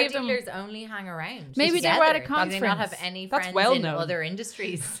 Do 3 car of them- dealers only hang around? Maybe they together? were at a Do they not have conference. any That's friends well in known. other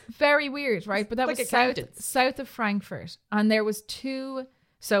industries? Very weird, right? But that Like was accountants. south of Frankfurt. And there was 2,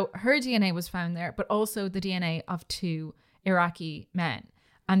 so her DNA was found there, but also the DNA of 2 Iraqi men.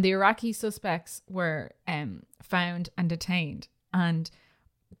 And the Iraqi suspects were found and detained. And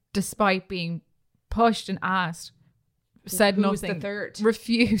despite being pushed and asked, said Who was nothing. the third?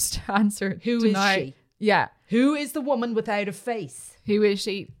 Refused to answer. Who is deny. she? Yeah. Who is the woman without a face? Who is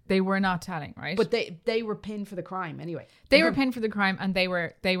she? They were not telling, right? But they were pinned for the crime anyway. they were pinned for the crime, and they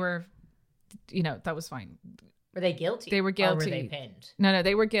were, you know, that was fine. Were they guilty? They were Or guilty. were they pinned? No,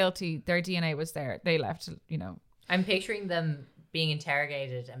 they were guilty. Their DNA was there. They left, you know. I'm picturing them being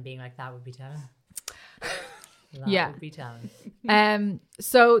interrogated and being like, that would be telling. That Yeah. would be telling.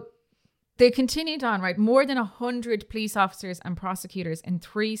 So they continued on, right? More than 100 police officers and prosecutors in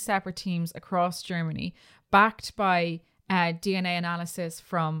 3 separate teams across Germany, backed by DNA analysis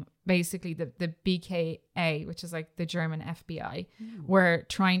from basically the BKA, which is like the German FBI, were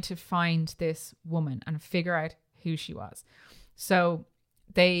trying to find this woman and figure out who she was. So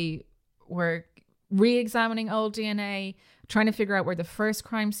they were re-examining old DNA, trying to figure out where the first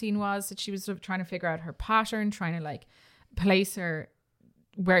crime scene was that she was sort of trying to figure out her pattern, trying to like place her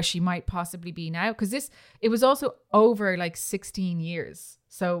where she might possibly be now. Because it was also over like 16 years.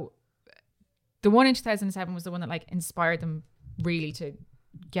 So the one in 2007 was the one that like inspired them really to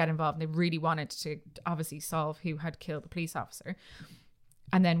get involved. They really wanted to obviously solve who had killed the police officer,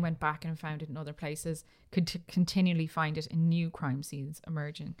 and then went back and found it in other places, could continually find it in new crime scenes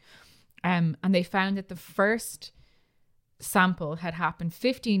emerging. And they found that the first sample had happened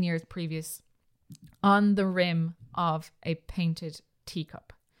 15 years previous on the rim of a painted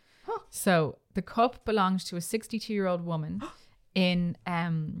teacup. Huh. So the cup belonged to a 62-year-old woman in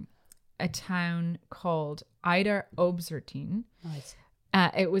a town called Ida Obsertine. Nice.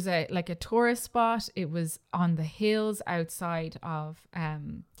 It was a tourist spot. It was on the hills outside of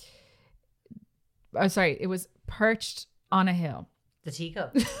it was perched on a hill. The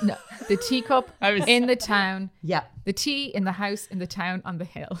teacup. No, the teacup in the town. Yeah. The tea in the house in the town on the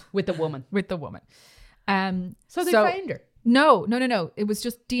hill. With the woman. With the woman. So they found her? No. It was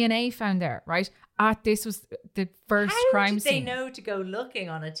just DNA found there, right? This was the first crime scene. How did they know to go looking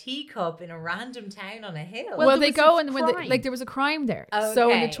on a teacup in a random town on a hill? Well they go and when there was a crime there. Okay,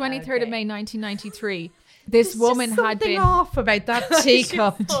 so on the 23rd of May 1993, this woman had been off about that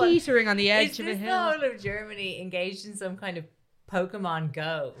teacup teetering on the edge of a hill. Is the whole of Germany engaged in some kind of Pokemon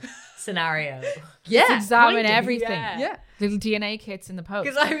Go scenario? Yeah, to examine everything. Yeah. Little DNA kits in the post.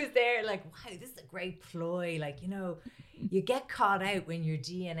 Because I was there like, wow, this is a great ploy. Like, you know, you get caught out when your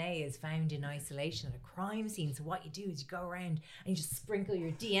DNA is found in isolation at a crime scene. So what you do is you go around and you just sprinkle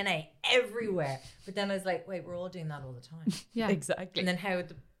your DNA everywhere. But then I was like, wait, we're all doing that all the time. Yeah, exactly. And then how would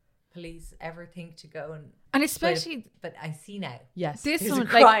the police ever think to go and especially, but I see now. Yes, there's a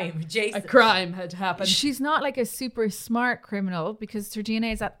crime. Jason, a crime had happened. She's not like a super smart criminal because her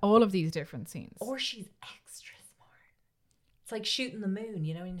DNA is at all of these different scenes. Or she's extra smart. It's like shooting the moon,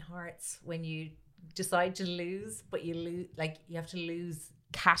 you know, in Hearts when you decide to lose, but you lose, like you have to lose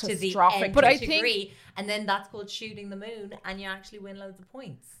catastrophic. But I degree, think, and then that's called shooting the moon, and you actually win loads of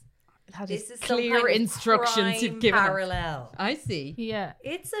points. This is clear some kind instructions you've given. Parallel. I see. Yeah, do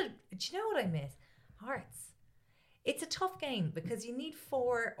you know what I miss? Hearts. It's a tough game because you need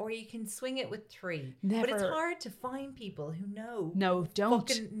 4 or you can swing it with 3. But it's hard to find people who know. No, don't.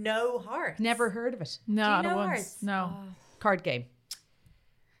 Fucking know Hearts. Never heard of it. No, do you know once. Hearts? No. Card game.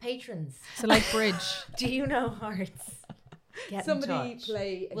 Patrons. So like bridge. Do you know Hearts? Get Somebody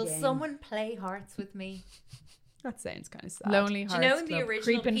play a Will game. someone play Hearts with me? That sounds kind of sad. Lonely Hearts. Do you know in the Club.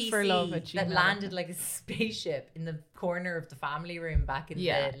 original Creeping PC for love that landed like a spaceship in the corner of the family room back in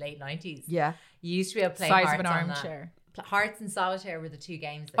the late 90s? Yeah. You used to be able to play Size Hearts of an on armchair. Hearts and Solitaire were the 2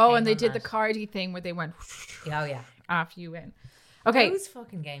 games that Oh, came and they on did that. the cardy thing where they went Oh yeah. after you win. Okay. Those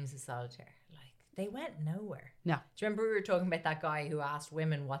fucking games of Solitaire, like, they went nowhere. No. Do you remember we were talking about that guy who asked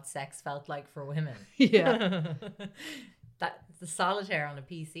women what sex felt like for women? Yeah. That the Solitaire on a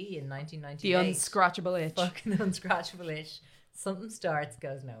PC in 1998. The unscratchable itch. Fucking unscratchable itch. Something starts,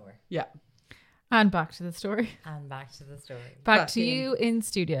 goes nowhere. Yeah. And back to the story. And back to the story. Back to you in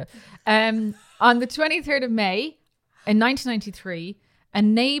studio. On the 23rd of May in 1993, a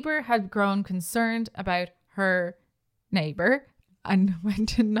neighbour had grown concerned about her neighbour and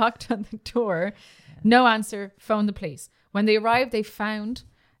went and knocked on the door. No answer, phoned the police. When they arrived, they found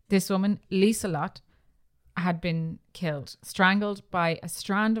this woman, Lisa Lott, had been killed, strangled by a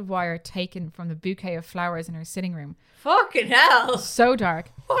strand of wire taken from the bouquet of flowers in her sitting room. Fucking hell. So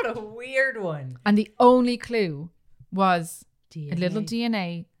dark. What a weird one. And the only clue was a little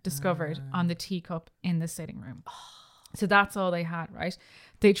DNA discovered on the teacup in the sitting room. So that's all they had, right?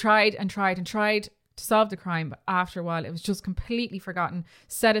 They tried and tried and tried to solve the crime, but after a while it was just completely forgotten,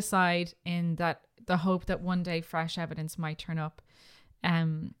 set aside in that the hope that one day fresh evidence might turn up.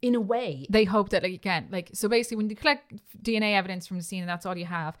 In a way, they hope that, like, again, like, so basically when you collect DNA evidence from the scene and that's all you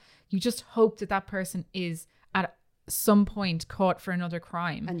have, you just hope that that person is at some point caught for another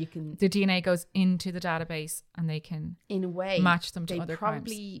crime, and you can, the DNA goes into the database and they can, in a way, match them to other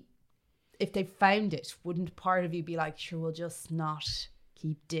probably crimes. If they found it, wouldn't part of you be like, sure, we'll just not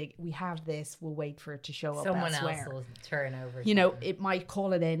keep digging, we have this, we'll wait for it to show up someone elsewhere. else will turn over, you know, it might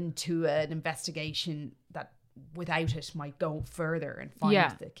call it into an investigation that without it might go further and find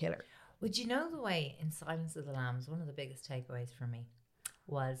the killer. Would you know the way in Silence of the Lambs, one of the biggest takeaways for me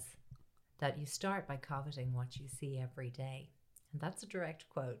was that you start by coveting what you see every day. And that's a direct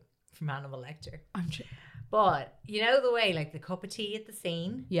quote from Hannibal Lecter. I'm sure. But you know the way, like the cup of tea at the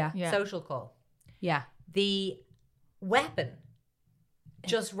scene? Yeah. Social call. Yeah. The weapon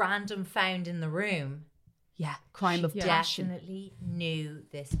just random found in the room. Yeah. Crime of passion. Definitely knew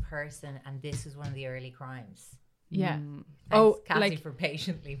this person, and this was one of the early crimes. Yeah. Thanks, Cassie, for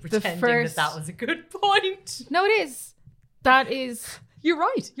patiently pretending that was a good point. No, it is. That is. You're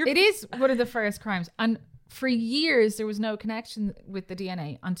right. It is one of the first crimes. And for years, there was no connection with the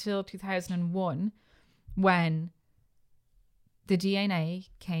DNA until 2001 when the DNA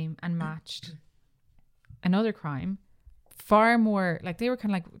came and matched another crime. Far more, like they were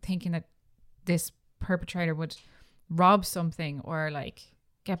kind of like thinking that this perpetrator would rob something or like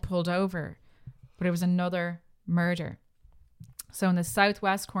get pulled over, but it was another murder. So in the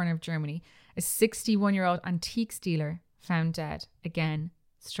southwest corner of Germany, a 61-year-old antiques dealer found dead, again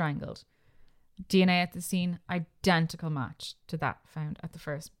strangled. DNA at the scene, identical match to that found at the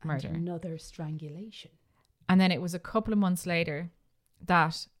first murder. And another strangulation. And then it was a couple of months later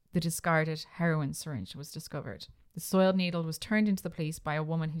that the discarded heroin syringe was discovered. The soiled needle was turned into the police by a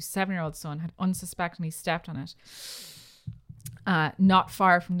woman whose 7-year-old son had unsuspectingly stepped on it, not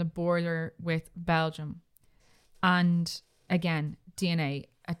far from the border with Belgium. And again, DNA,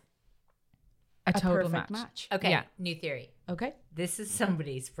 a total match. Okay, Yeah. new theory. Okay. This is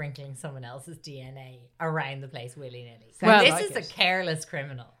somebody sprinkling someone else's DNA around the place willy-nilly. Well, this like is it. a careless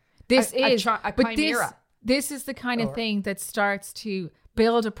criminal. This A is, but chimera. this is the kind of thing that starts to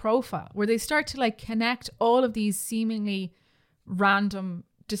build a profile where they start to like connect all of these seemingly random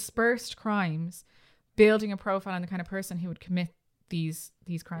dispersed crimes, building a profile on the kind of person who would commit these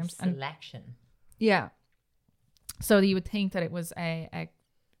crimes. And Selection. yeah, so you would think that it was a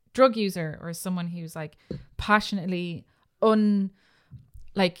drug user or someone who's like passionately on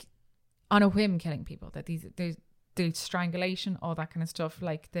a whim killing people, that the strangulation, all that kind of stuff,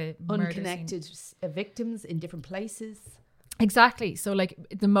 like the Unconnected victims in different places. Exactly. So like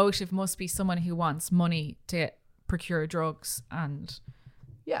the motive must be someone who wants money to procure drugs, and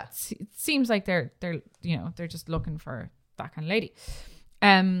Yeah. it seems like they're just looking for that kind of lady.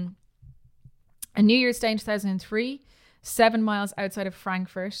 On New Year's Day in 2003, 7 miles outside of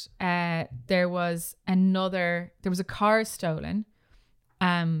Frankfurt, there was a car stolen,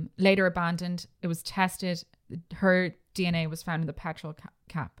 later abandoned. It was tested. Her DNA was found in the petrol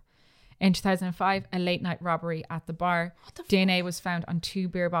cap. In 2005, a late night robbery at the bar. DNA was found on 2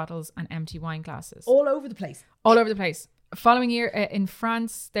 beer bottles and empty wine glasses. All over the place. All over the place. Following year, in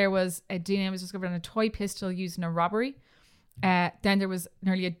France, there was a DNA was discovered on a toy pistol used in a robbery. Then there was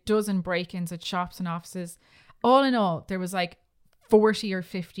nearly a dozen break-ins at shops and offices. All in all, there was like 40 or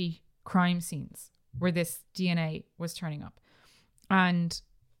 50 crime scenes where this DNA was turning up. And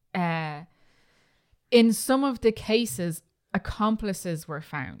in some of the cases, accomplices were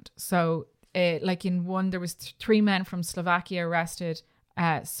found. So like in one, there was 3 men from Slovakia arrested,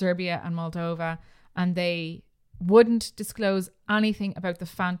 Serbia and Moldova, and they wouldn't disclose anything about the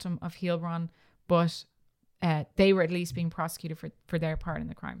Phantom of Heilbronn, but they were at least being prosecuted for their part in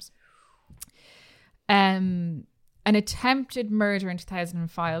the crimes. An attempted murder in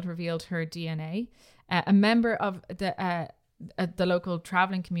 2005 revealed her DNA. A member of the local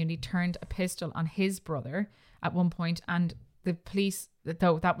traveling community turned a pistol on his brother at one point, and the police,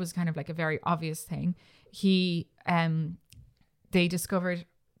 though that was kind of like a very obvious thing, they discovered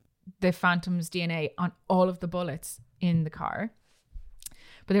the Phantom's DNA on all of the bullets in the car.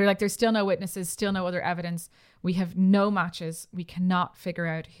 But they were like, there's still no witnesses, still no other evidence. We have no matches. We cannot figure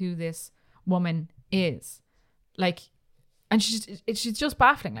out who this woman is. Like, and she's just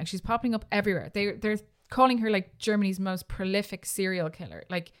baffling. Like, she's popping up everywhere. They're calling her like Germany's most prolific serial killer.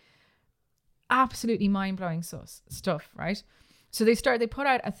 Like, absolutely mind-blowing stuff, right? So they put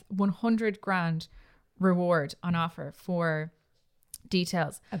out a 100 grand reward on offer for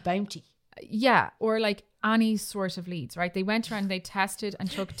details. A bounty. Yeah, or like any sort of leads, right? They went around, they tested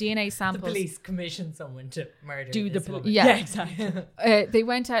and took DNA samples. The police commissioned someone to murder Do this the woman. Yeah, exactly. They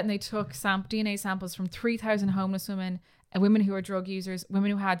went out and they took DNA samples from 3,000 homeless women, women who are drug users,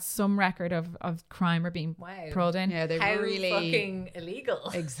 women who had some record of crime or being pulled in. Yeah, they How really fucking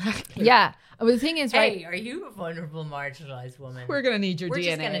illegal. exactly. Yeah. But the thing is, right? Hey, are you a vulnerable, marginalized woman? We're gonna need your We're DNA.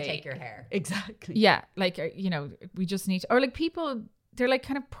 just gonna take your hair. Exactly. Yeah, like we just need to, or like people, they're like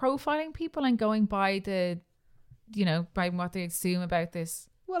kind of profiling people and going by the, by what they assume about this.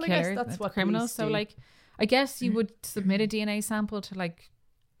 Well, I killer, guess that's what criminal. police So do. like, I guess you would submit a DNA sample to like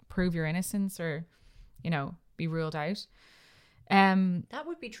prove your innocence or, be ruled out. That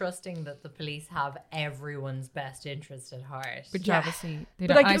would be trusting that the police have everyone's best interest at heart. Which Yeah. obviously they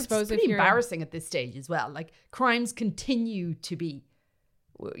But don't. like, I it's suppose if pretty you're embarrassing at this stage as well. Like, crimes continue to be,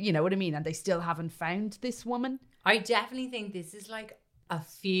 you know what I mean, and they still haven't found this woman. I definitely think this is like a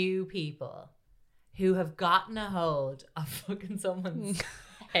few people who have gotten a hold of fucking someone's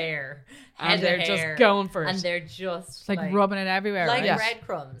hair. And head they're of just hair, going for it. And they're just like rubbing it everywhere, like right?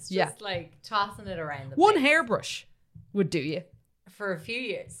 breadcrumbs. Just Yeah. like tossing it around the One place. hairbrush would do you. For a few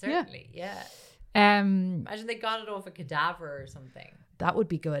years, certainly. Yeah. Um, Imagine they got it off a cadaver or something. That would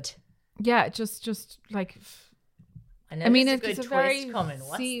be good. Yeah, just like. I mean, it's it's a a good very- twist coming.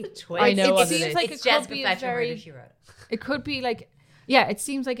 What's see, the twist? I know it what seems it is. like It's it could Jessica be a Fletcher very. Murder, She Wrote. It could be like, yeah, it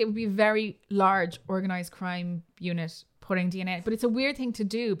seems like it would be a very large organized crime unit putting DNA, but it's a weird thing to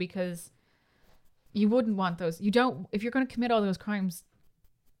do because you wouldn't want those. You don't, if you're going to commit all those crimes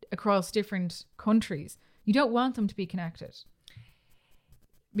across different countries, you don't want them to be connected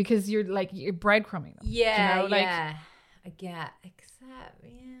because you're breadcrumbing them. Yeah, you know? Like, yeah. I get,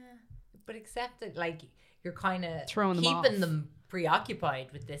 except that like you're kind of Throwing them keeping off. them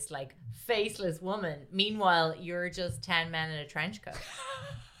preoccupied with this like faceless woman. Meanwhile, you're just 10 men in a trench coat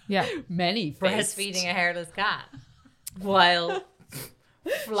yeah. Many breastfeeding a hairless cat while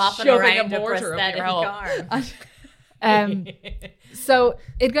flopping Shoving around a a mortar up prosthetic your arm. So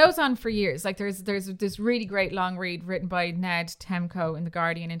it goes on for years. Like there's this really great long read written by Ned Temko in The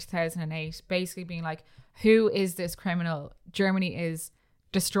Guardian in 2008, basically being like, who is this criminal? Germany is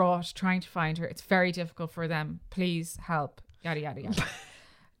distraught trying to find her. It's very difficult for them. Please help. Yada, yada, yada.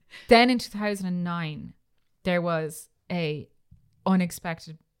 Then in 2009, there was a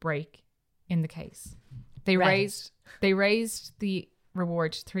unexpected break in the case. They raised the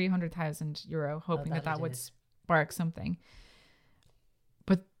reward to €300,000, hoping that would spark something.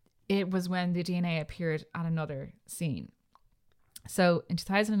 But it was when the DNA appeared at another scene. So in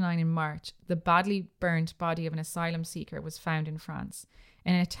 2009, in March, the badly burnt body of an asylum seeker was found in France.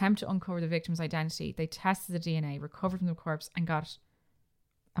 In an attempt to uncover the victim's identity, they tested the DNA, recovered from the corpse, and got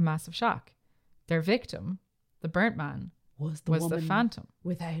a massive shock. Their victim, the burnt man, was the phantom.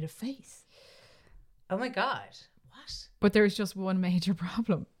 without a face. Oh my God. What? But there was just one major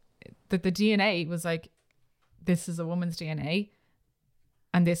problem. That the DNA was like, this is a woman's DNA,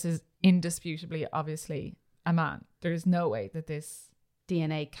 and this is indisputably, obviously, a man. There's no way that this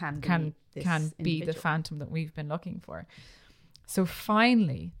DNA can be the phantom that we've been looking for. So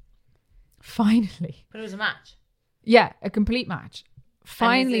finally, but it was a match. Yeah, a complete match.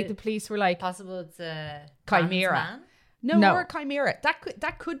 Finally, it the police were like, possible it's a chimera. man? No, or a chimera.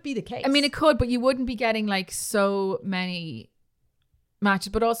 That could be the case. I mean, it could, but you wouldn't be getting like so many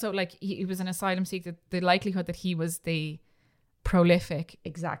matches. But also, like he was an asylum seeker. The likelihood that he was the prolific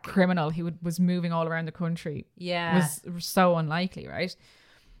criminal who was moving all around the country was so unlikely, right?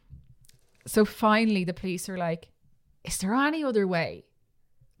 So finally, the police are like, is there any other way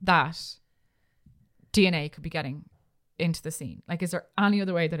that DNA could be getting into the scene? Like, is there any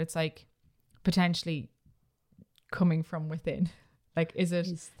other way that it's like potentially coming from within? Like, is it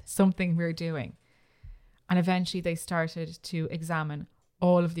something we're doing? And eventually they started to examine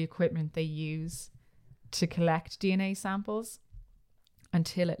all of the equipment they use to collect DNA samples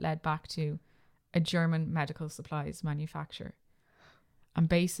until it led back to a German medical supplies manufacturer. And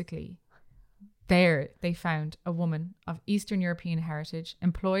basically, there they found a woman of Eastern European heritage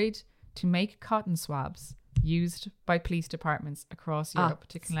employed to make cotton swabs used by police departments across Europe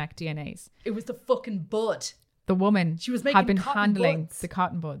to collect DNAs. It was the fucking bud. The woman had been cotton handling buds. the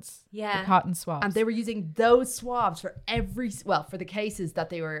cotton buds, the Yeah. cotton swabs. And they were using those swabs for for the cases that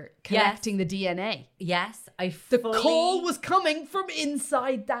they were collecting the DNA. Yes, The call was coming from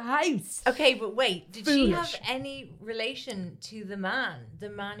inside the house. Okay, but wait, did she have Foolish. any relation to the man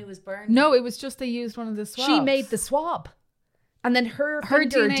who was burned? No, it was just they used one of the swabs. She made the swab. And then her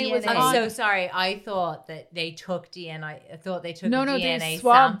finger DNA was DNA. I'm so sorry. I thought that they took DNA. I thought they took No, a they DNA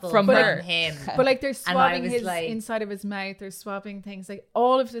swabbed sample from from her. him. But like they're And I swabbing was his like- inside of his mouth. They're swabbing things like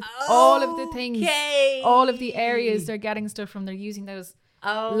all of the things, Okay. all of the areas they're getting stuff from. They're using those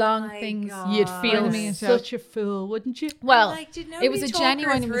long my things. God. You'd feel Filming it up. such a fool, wouldn't you? Well, Like, did it was nobody a talk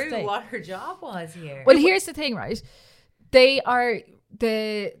genuine her through mistake. what her job was here? Well, here's the thing, right? They are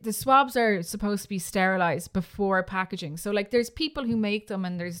the swabs are supposed to be sterilized before packaging. So like there's people who make them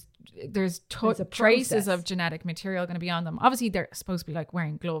and there's a traces process. of genetic material going to be on them. Obviously they're supposed to be like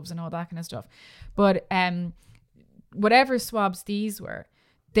wearing gloves and all that kind of stuff. But whatever swabs these were,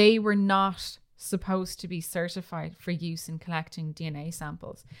 they were not supposed to be certified for use in collecting DNA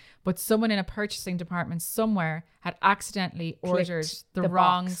samples. But someone in a purchasing department somewhere had accidentally ordered the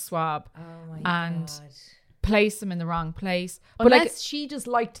wrong box. swab oh my and God. placed them in the wrong place. But Unless like she just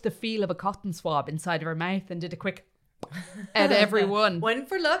liked the feel of a cotton swab inside of her mouth and did a quick at everyone. One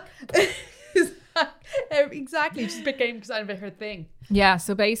for luck. Exactly. Just became kind of her thing. yeah,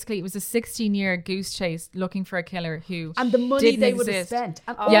 so basically it was a 16-year goose chase looking for a killer who And the money didn't they would have exist. spent.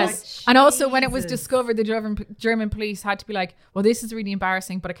 And Yes. And also when it was Jesus. discovered, the German police had to be like, well, this is really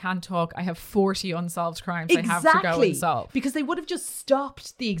embarrassing, but I can't talk. I have 40 unsolved crimes I have to go and solve. Because they would have just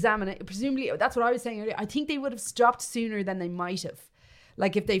stopped the examination. Presumably, that's what I was saying earlier. I think they would have stopped sooner than they might have.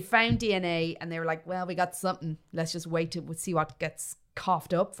 Like if they found DNA and they were like, well, we got something. Let's just wait to see what gets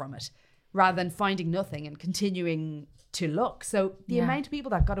coughed up from it. rather than finding nothing and continuing to look. So the amount of people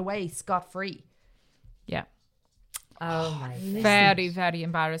that got away scot-free. Yeah. Oh my goodness. Very, very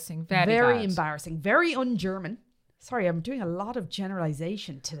embarrassing. Very bad. Embarrassing. Very un-German. Sorry, I'm doing a lot of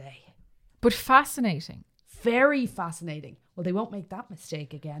generalization today. But fascinating. Very fascinating. Well, they won't make that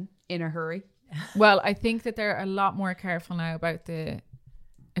mistake again in a hurry. Well, I think that they're a lot more careful now about the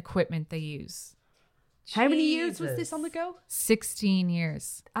equipment they use. How many years was this on the go? 16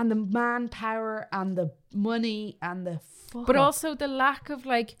 years. And the manpower and the money and the But also the lack of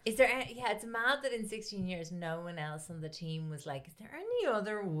like... Is there any, it's mad that in 16 years no one else on the team was like, is there any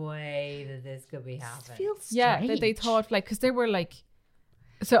other way that this could be happening? Feels strange. Yeah, that they thought like, because they were like...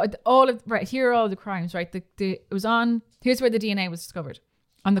 So all of... Right, here are all the crimes, right? It was on... Here's where the DNA was discovered.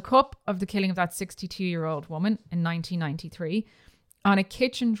 On the cup of the killing of that 62-year-old woman in 1993... on a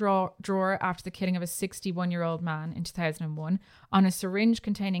kitchen drawer after the killing of a 61-year-old man in 2001, on a syringe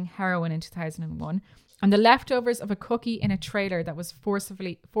containing heroin in 2001, on the leftovers of a cookie in a trailer that was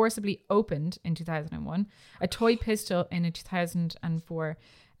forcibly opened in 2001, a toy pistol in a 2004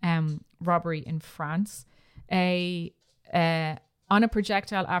 robbery in France, on a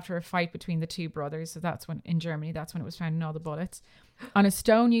projectile after a fight between the two brothers, so that's when in Germany, that's when it was found in all the bullets, on a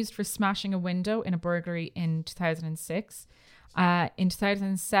stone used for smashing a window in a burglary in 2006, in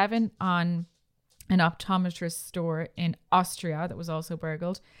 2007 on an optometrist store in Austria that was also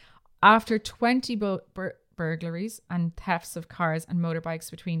burgled. After 20 burglaries and thefts of cars and motorbikes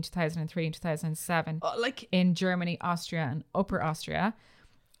between 2003 and 2007 in Germany, Austria and Upper Austria.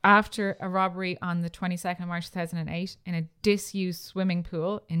 After a robbery on the 22nd of March 2008 in a disused swimming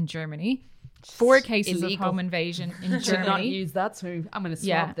pool in Germany. 4 cases of home invasion in Germany. Should not use that swim. I'm going to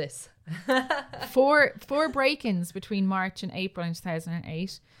swap this. 4 break-ins between March and April in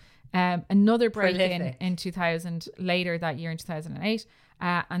 2008. Another break-in in 2000 later that year in 2008.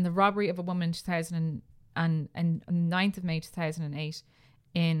 And the robbery of a woman in 2000 and on the 9th of May 2008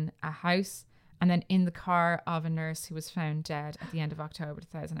 in a house. And then in the car of a nurse who was found dead at the end of October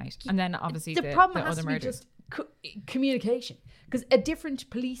 2008. And then obviously the problem has other to be murders. just communication. Because a different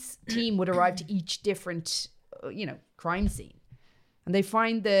police team would arrive to each different, crime scene. And they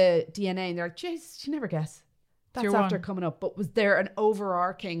find the DNA and they're like, jeez, you never guess. That's You're after one. coming up. But was there an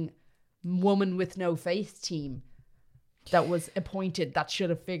overarching woman with no face team that was appointed that should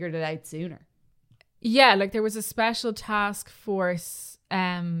have figured it out sooner? Yeah, like there was a special task force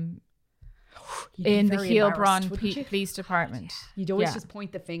in the Heilbronn Police Department. You'd always just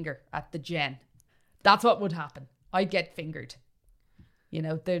point the finger at the gen. That's what would happen. I'd get fingered.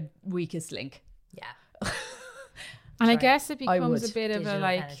 The weakest link. Yeah. And I guess it becomes would. a bit of Digital a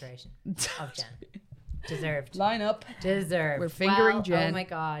like... penetration of Jen. Deserved. Line up. Deserved. We're fingering Jen. Oh my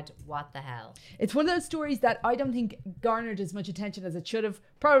God, what the hell? It's one of those stories that I don't think garnered as much attention as it should have,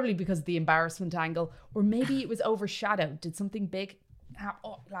 probably because of the embarrassment angle, or maybe it was overshadowed. Did something big happen?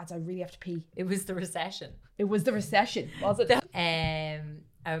 Oh, lads, I really have to pee. It was the recession. It was the recession, was it?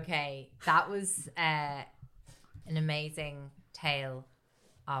 Okay, that was an amazing tale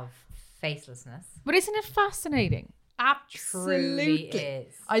of facelessness. But isn't it fascinating? Absolutely. Truly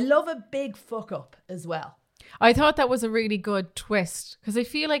is. I love a big fuck up as well. I thought that was a really good twist because I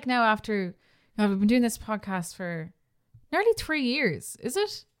feel like now after we've been doing this podcast for nearly 3 years. Is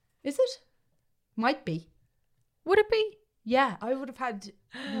it? Is it? Might be. Would it be? Yeah, I would have had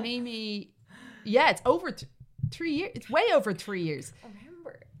Mimi. Yeah, it's over 3 years. It's way over 3 years. I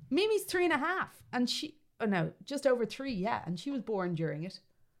remember. Mimi's 3.5, and just over 3. Yeah, and she was born during it.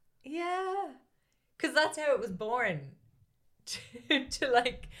 Yeah, because that's how it was born. To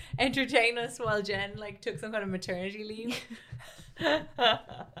like entertain us while Jen like took some kind of maternity leave.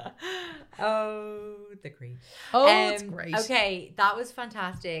 Oh, the creep. Oh, it's great. Okay, that was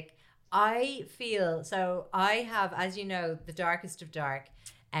fantastic. I feel so. I have, as you know, the darkest of dark,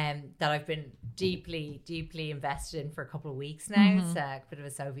 that I've been deeply, deeply invested in for a couple of weeks now. It's a bit of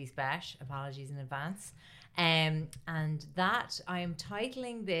a Sophie Spesh. Apologies in advance. And that I am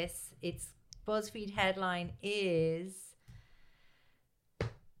titling this. Its BuzzFeed headline is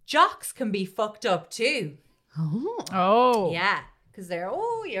 "Jocks can be fucked up too." Oh, Yeah, because you're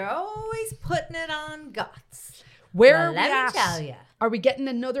always putting it on guts. Where Well, are we let me at? tell you. Are we getting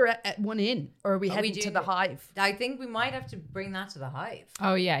another one in, or are we heading to doing the it? hive? I think we might have to bring that to the hive.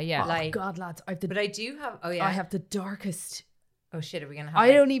 Oh yeah. Oh Like- God, lads, But I do have. Oh yeah. I have the darkest. Oh shit, are we gonna have?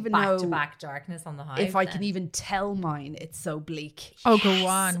 I don't even know back-to-back darkness on the hive. If I then? can even tell mine, it's so bleak. Oh, go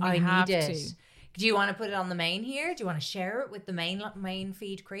on. We I have need to. it. Do you want to put it on the main here? Do you want to share it with the main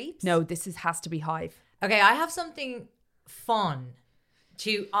feed creeps? No, has to be hive. Okay, I have something fun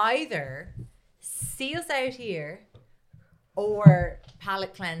to either see us out here or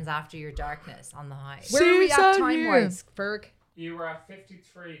palate cleanse after your darkness on the Hive? Where are we Seems at so time-wise, Ferg? You were at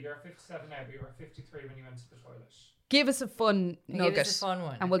 53. You're at 57 now, but you were at 53 when you went to the toilet. Give us a fun nugget. Give us a fun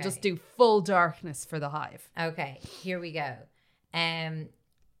one. And we'll okay. just do full darkness for the Hive. Okay, here we go.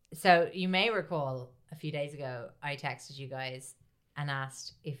 So you may recall a few days ago, I texted you guys and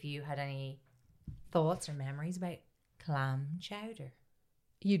asked if you had any thoughts or memories about clam chowder.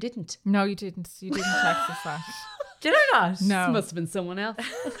 You didn't. No, you didn't. You didn't text us that. Did I not? No. This must have been someone else.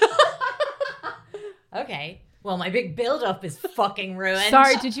 Okay. Well, my big build-up is fucking ruined.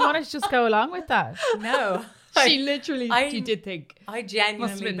 Sorry, did you want to just go along with that? No. She literally, she did think. I Must genuinely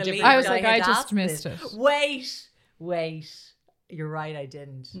have been believe different. I was like, had I just asked missed this. it. Wait. You're right, I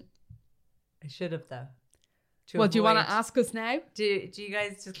didn't. I should have, though. Well, do you want to avoid- ask us now? Do you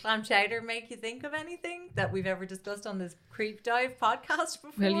guys, does clam chowder make you think of anything that we've ever discussed on this Creep Dive podcast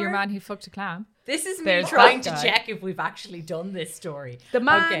before? Well, your man who fucked a clam. This is me There's trying that to guy. check if we've actually done this story. The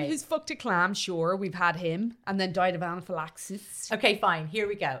man Okay. who's fucked a clam, sure, we've had him, and then died of anaphylaxis. Okay, fine. Here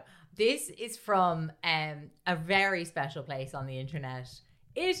we go. This is from a very special place on the internet.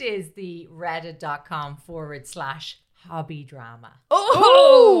 It is the reddit.com/hobby drama.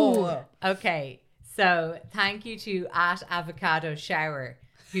 Oh! Okay, so thank you to @avocado_shower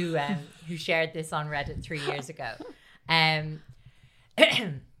who shared this on Reddit 3 years ago.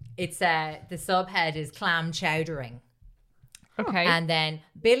 It's the subhead is clam chowdering. Okay. And then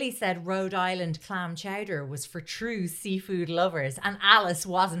Billy said Rhode Island clam chowder was for true seafood lovers and Alice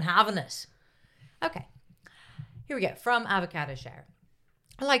wasn't having it. Okay. Here we go. From Avocado Shower.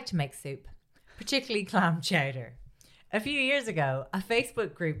 I like to make soup, particularly clam chowder. A few years ago, a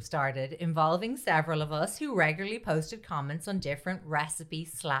Facebook group started involving several of us who regularly posted comments on different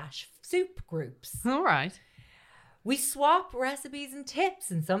recipe/soup groups. All right. We swap recipes and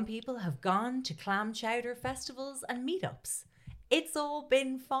tips, and some people have gone to clam chowder festivals and meetups. It's all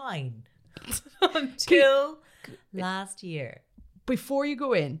been fine until last year. Before you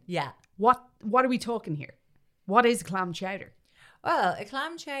go in, Yeah. what are we talking here? What is clam chowder? Well, a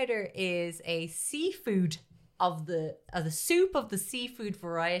clam chowder is a seafood of the soup of the seafood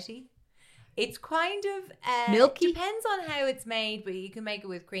variety. It's kind of Milky? Depends on how it's made, but you can make it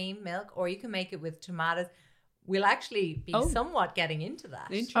with cream, milk, or you can make it with tomatoes. We'll actually be somewhat getting into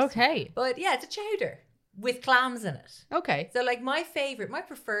that. Interesting. Okay. But yeah, it's a chowder with clams in it. Okay. So like my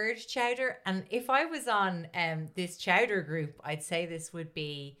preferred chowder, and if I was on this chowder group, I'd say this would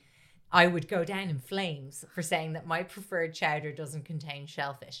be, I would go down in flames for saying that my preferred chowder doesn't contain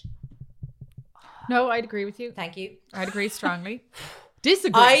shellfish. No, I'd agree with you. Thank you. I'd agree strongly.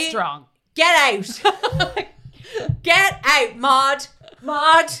 Disagree strong. Get out. Get out, Maud.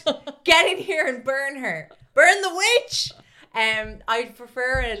 Maud, get in here and burn her. Burn the witch. I'd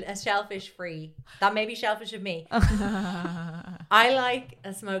prefer a shellfish free. That may be shellfish of me. I like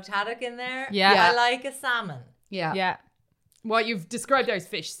a smoked haddock in there. Yeah. I like a salmon. Yeah. Yeah. What you've described as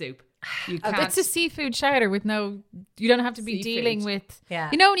fish soup. You can't. It's a seafood chowder with no, you don't have to be Seafood. dealing with, Yeah.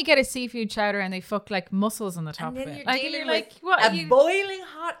 you know when you get a seafood chowder and they fuck like mussels on the top And of then it. you're Like, dealing you're like, with what a are you? boiling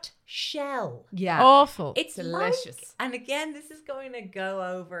hot shell. yeah. Awful. It's Delicious. like, and again, this is going to go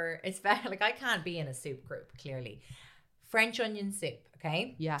over, especially, like I can't be in a soup group, clearly. French onion soup,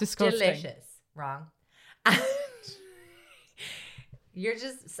 okay? Yeah. Disgusting. Delicious. Wrong. And you're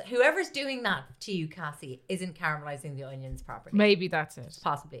just, whoever's doing that to you, Cassie, isn't caramelizing the onions properly. Maybe that's it.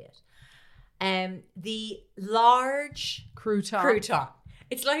 Possibly it. The large crouton.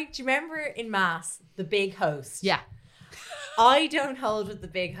 It's like, do you remember in Mass, the big host? Yeah. I don't hold with the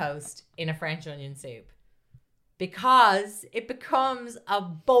big host in a French onion soup because it becomes a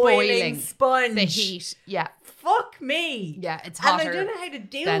boiling sponge. The heat. Yeah. Fuck me. Yeah, it's And I hotter don't know how to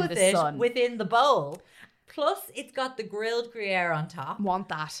deal than with the it sun. within the bowl. Plus, it's got the grilled Gruyere on top. Want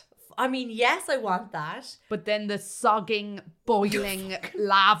that. I mean, yes, I want that. But then the sogging, boiling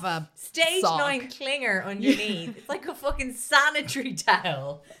lava. Stage sog. 9 clinger underneath. It's like a fucking sanitary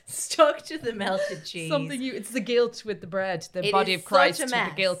towel stuck to the melted cheese. It's the guilt with the bread. The It body is of Christ such a with the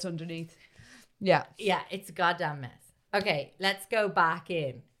mess. guilt underneath. Yeah. Yeah, it's a goddamn mess. Okay, let's go back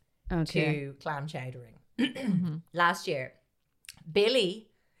in Okay. to clam chowdering. Last year, Billy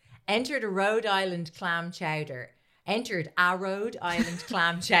entered a Rhode Island clam chowder. Entered a Rhode Island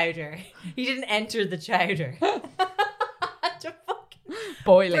clam chowder. He didn't enter the chowder. To fucking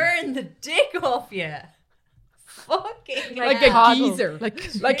Boiling. burn the dick off you. Fucking Like hell. a geezer. Like a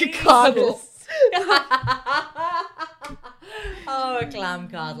Jesus. coddle. Oh, a clam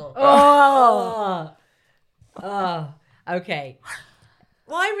coddle. Oh. Oh. Okay.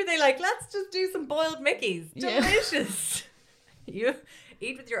 Why were they like, let's just do some boiled Mickeys? Delicious. You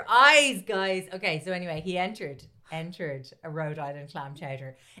eat with your eyes, guys. Okay, so anyway, he entered entered a Rhode Island clam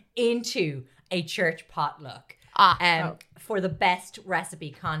chowder into a church potluck for the best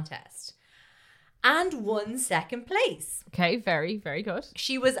recipe contest and won second place. Okay, very, very good.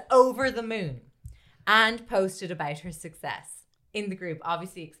 She was over the moon and posted about her success in the group,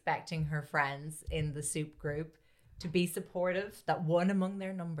 obviously expecting her friends in the soup group to be supportive, that one among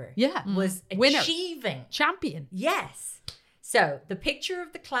their number was Winner. achieving. Champion. Yes. So the picture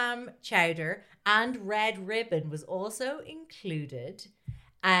of the clam chowder and red ribbon was also included,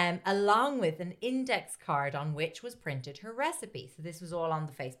 along with an index card on which was printed her recipe. So this was all on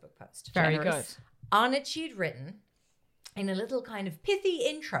the Facebook post. Very Generous. good. On it, she'd written, in a little kind of pithy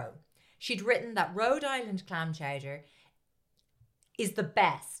intro, she'd written that Rhode Island clam chowder is the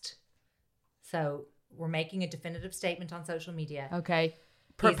best. So we're making a definitive statement on social media. Okay.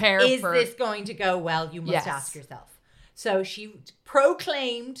 Is this going to go well? You must ask yourself. So she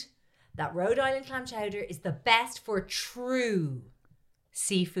proclaimed that Rhode Island clam chowder is the best for true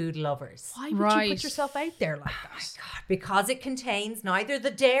seafood lovers. Why would you put yourself out there like that? Oh my God, because it contains neither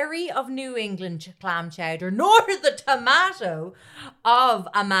the dairy of New England clam chowder nor the tomato of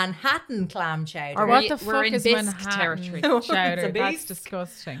a Manhattan clam chowder. Or what the we're fuck in is bisque Manhattan territory. chowder? It's a That's bisque.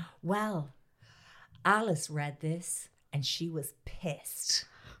 disgusting. Well, Alice read this and she was pissed.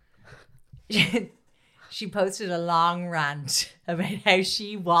 She posted a long rant about how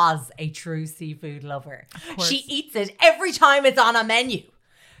she was a true seafood lover. She eats it every time it's on a menu.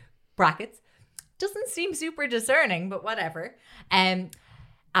 Brackets. Doesn't seem super discerning, but whatever.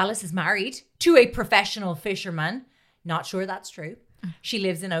 Alice is married to a professional fisherman. Not sure that's true. She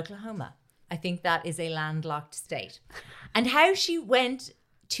lives in Oklahoma. I think that is a landlocked state. And how she went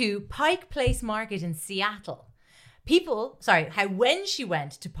to Pike Place Market in Seattle. How when she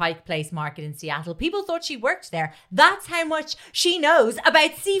went to Pike Place Market in Seattle, people thought she worked there. That's how much she knows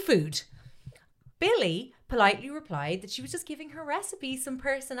about seafood. Billy politely replied that she was just giving her recipe some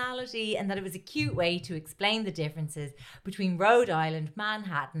personality and that it was a cute way to explain the differences between Rhode Island,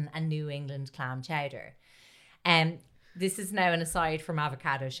 Manhattan, and New England clam chowder. This is now an aside from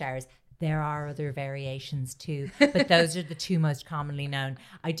avocado showers. There are other variations too, but those are the two most commonly known.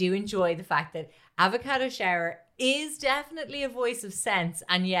 I do enjoy the fact that avocado shower is definitely a voice of sense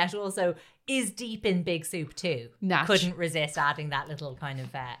and yet also is deep in big soup too. Natch. Couldn't resist adding that little kind of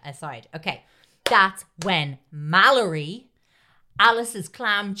aside. Okay, that's when Mallory, Alice's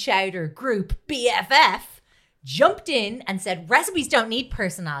clam chowder group BFF, jumped in and said recipes don't need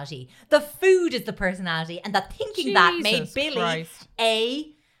personality. The food is the personality, and that thinking that made Jesus Billy Christ. and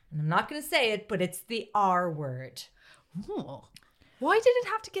I'm not going to say it, but it's the R word. Oh. Why did it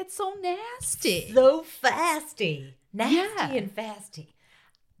have to get so nasty? So fasty. Nasty Yeah. and fasty.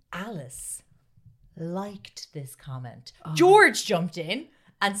 Alice liked this comment. George jumped in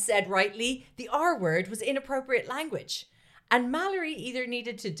and said rightly the R word was inappropriate language. And Mallory either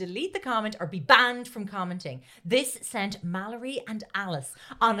needed to delete the comment or be banned from commenting. This sent Mallory and Alice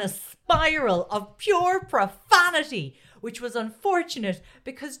on a spiral of pure profanity, which was unfortunate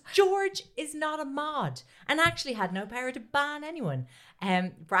because George is not a mod and actually had no power to ban anyone.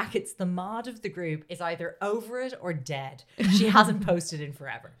 Brackets, the mod of the group is either over it or dead. She hasn't posted in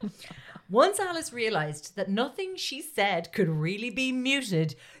forever. Once Alice realised that nothing she said could really be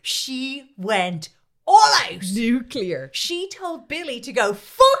muted, she went all out. Nuclear. She told Billy to go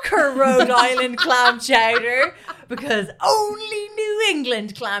fuck her Rhode Island clam chowder because only New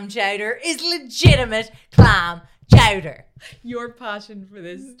England clam chowder is legitimate clam chowder. Your passion for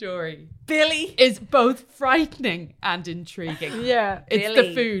this story Billy, is both frightening and intriguing. Yeah. It's Billy.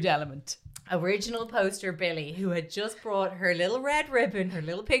 the food element. original poster Billy, who had just brought her little red ribbon, her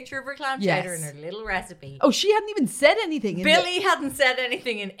little picture of her clam chowder and her little recipe. Oh, she hadn't even said anything. Billy hadn't said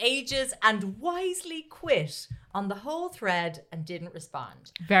anything in ages and wisely quit on the whole thread and didn't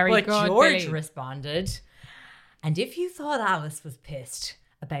respond. Very good, But George Billy. responded. And if you thought Alice was pissed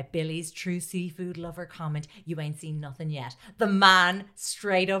about Billy's true seafood lover comment, you ain't seen nothing yet. The man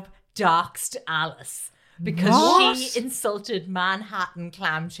straight up doxed Alice because she insulted Manhattan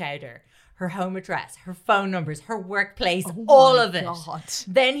clam chowder, her home address, her phone numbers, her workplace, all of it. God.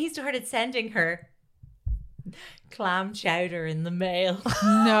 Then he started sending her clam chowder in the mail.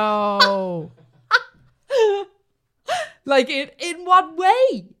 No. Like, in what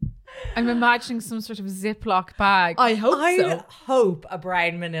way? I'm imagining some sort of Ziploc bag. I hope I so. hope a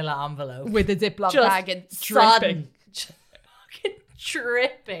brown manila envelope. With a Ziploc Just bag and sodden, dripping. just fucking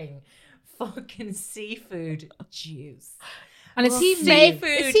dripping fucking seafood juice. And is he Seafood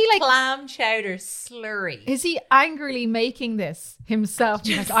is he like clam chowder slurry. is he angrily making this himself?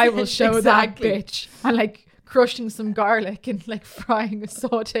 He's like, I will show Exactly. that bitch. And like crushing some garlic and like frying,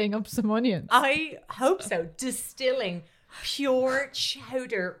 sauteing up some onions. I hope so. Distilling pure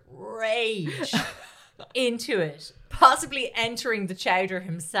chowder rage into it. Possibly entering the chowder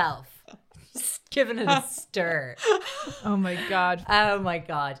himself. Just giving it a stir. Oh my God. Oh my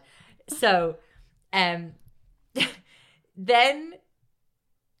God. So, then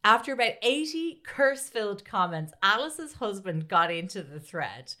after about 80 curse-filled comments, Alice's husband got into the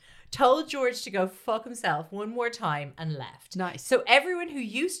thread, told George to go fuck himself one more time and left. Nice. So everyone who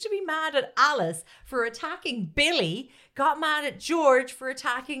used to be mad at Alice for attacking Billy got mad at George for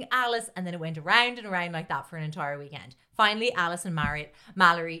attacking Alice, and then it went around and around like that for an entire weekend. Finally, Alice and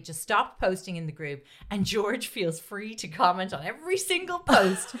Mallory just stopped posting in the group, and George feels free to comment on every single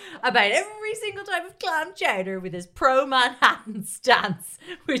post about every single type of clam chowder with his pro-Manhattan stance,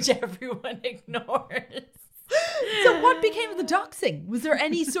 which everyone ignores. So what became of the doxing? Was there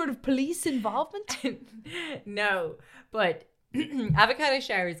any sort of police involvement? No, but Avocado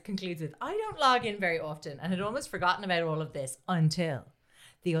Showers concludes with, I don't log in very often and had almost forgotten about all of this until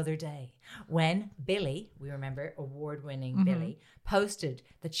the other day when Billy, we remember award-winning Billy, posted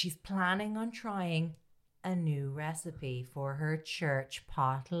that she's planning on trying a new recipe for her church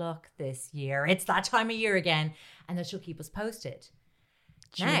potluck this year. It's that time of year again, and that she'll keep us posted.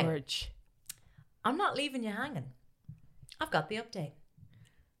 George. Now, I'm not leaving you hanging. I've got the update.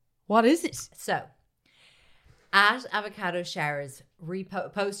 What is it? So, at Avocado Showers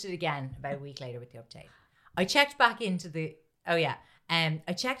posted again about a week later with the update. I checked back into the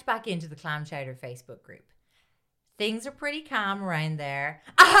clam chowder Facebook group. Things are pretty calm around there.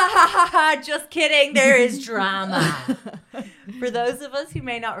 Just kidding. There is drama. For those of us who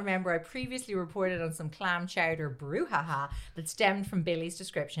may not remember, I previously reported on some clam chowder brouhaha that stemmed from Billy's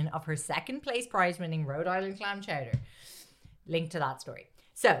description of her second place prize winning Rhode Island clam chowder. Link to that story.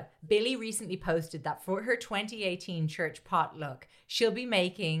 So, Billy recently posted that for her 2018 church potluck, she'll be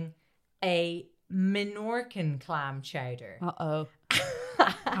making a Menorcan clam chowder. Uh-oh.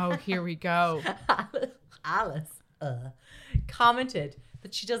 Oh, here we go. Alice commented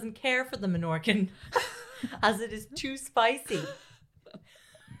that she doesn't care for the Menorcan as it is too spicy.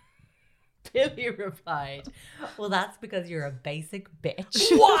 Billy replied, well, that's because you're a basic bitch.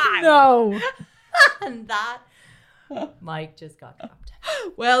 Wow. No. And that Mike just got dropped.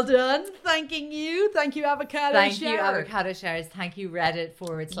 Well done. Thanking you. Thank you, Avocado Thank Shower. you, Avocado Showers. Thank you, Reddit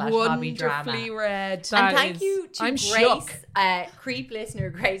 /hobby drama. Wonderfully read. And thank you to I'm Grace, shook. Creep listener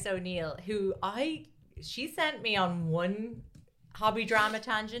Grace O'Neill, who she sent me on one hobby drama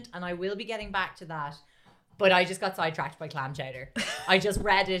tangent, and I will be getting back to that. But I just got sidetracked by clam chowder. I just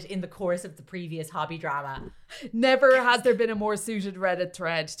read it in the course of the previous hobby drama. Never has there been a more suited Reddit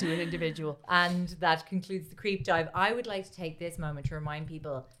thread to an individual. And that concludes the creep dive. I would like to take this moment to remind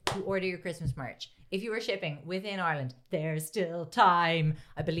people to order your Christmas merch. If you are shipping within Ireland, there's still time.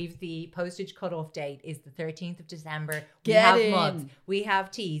 I believe the postage cutoff date is the 13th of December. We Get have in. mugs, we have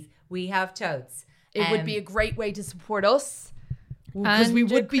teas, we have totes. It would be a great way to support us because And we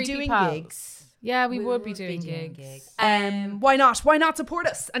the would be Creepy doing Pals. gigs. Yeah, we would be doing gigs. Why not? Why not support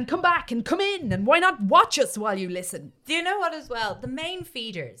us and come back and come in, and why not watch us while you listen? Do you know what as well? The main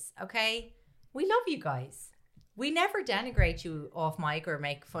feeders, okay? We love you guys. We never denigrate you off mic or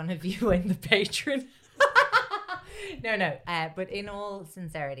make fun of you in the Patreon. No. But in all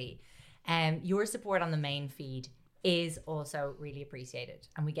sincerity, your support on the main feed is also really appreciated.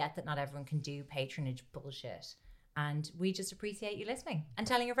 And we get that not everyone can do patronage bullshit. And we just appreciate you listening and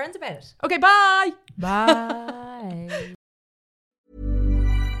telling your friends about it. Okay, bye. Bye.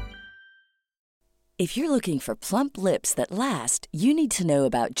 If you're looking for plump lips that last, you need to know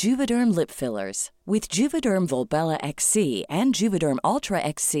about Juvederm lip fillers. With Juvederm Volbella XC and Juvederm Ultra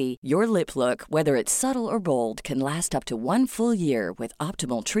XC, your lip look, whether it's subtle or bold, can last up to 1 full year with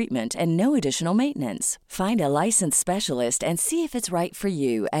optimal treatment and no additional maintenance. Find a licensed specialist and see if it's right for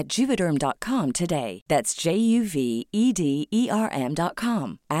you at Juvederm.com today. That's JUVEDERM.com.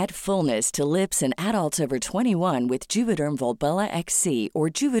 Add fullness to lips in adults over 21 with Juvederm Volbella XC or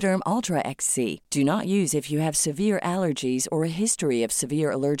Juvederm Ultra XC. Do not use if you have severe allergies or a history of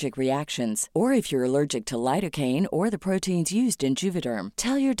severe allergic reactions, or if you're allergic to lidocaine or the proteins used in Juvederm.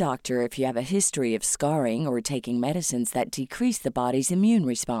 Tell your doctor if you have a history of scarring or taking medicines that decrease the body's immune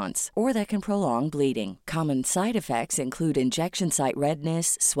response or that can prolong bleeding. Common side effects include injection site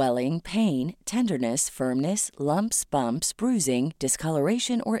redness, swelling, pain, tenderness, firmness, lumps, bumps, bruising,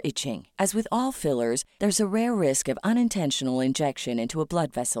 discoloration, or itching. As with all fillers, there's a rare risk of unintentional injection into a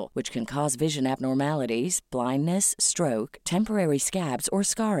blood vessel, which can cause vision abnormalities, blindness, stroke, temporary scabs, or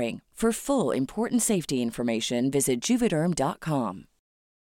scarring. For full, important safety information, visit Juvederm.com.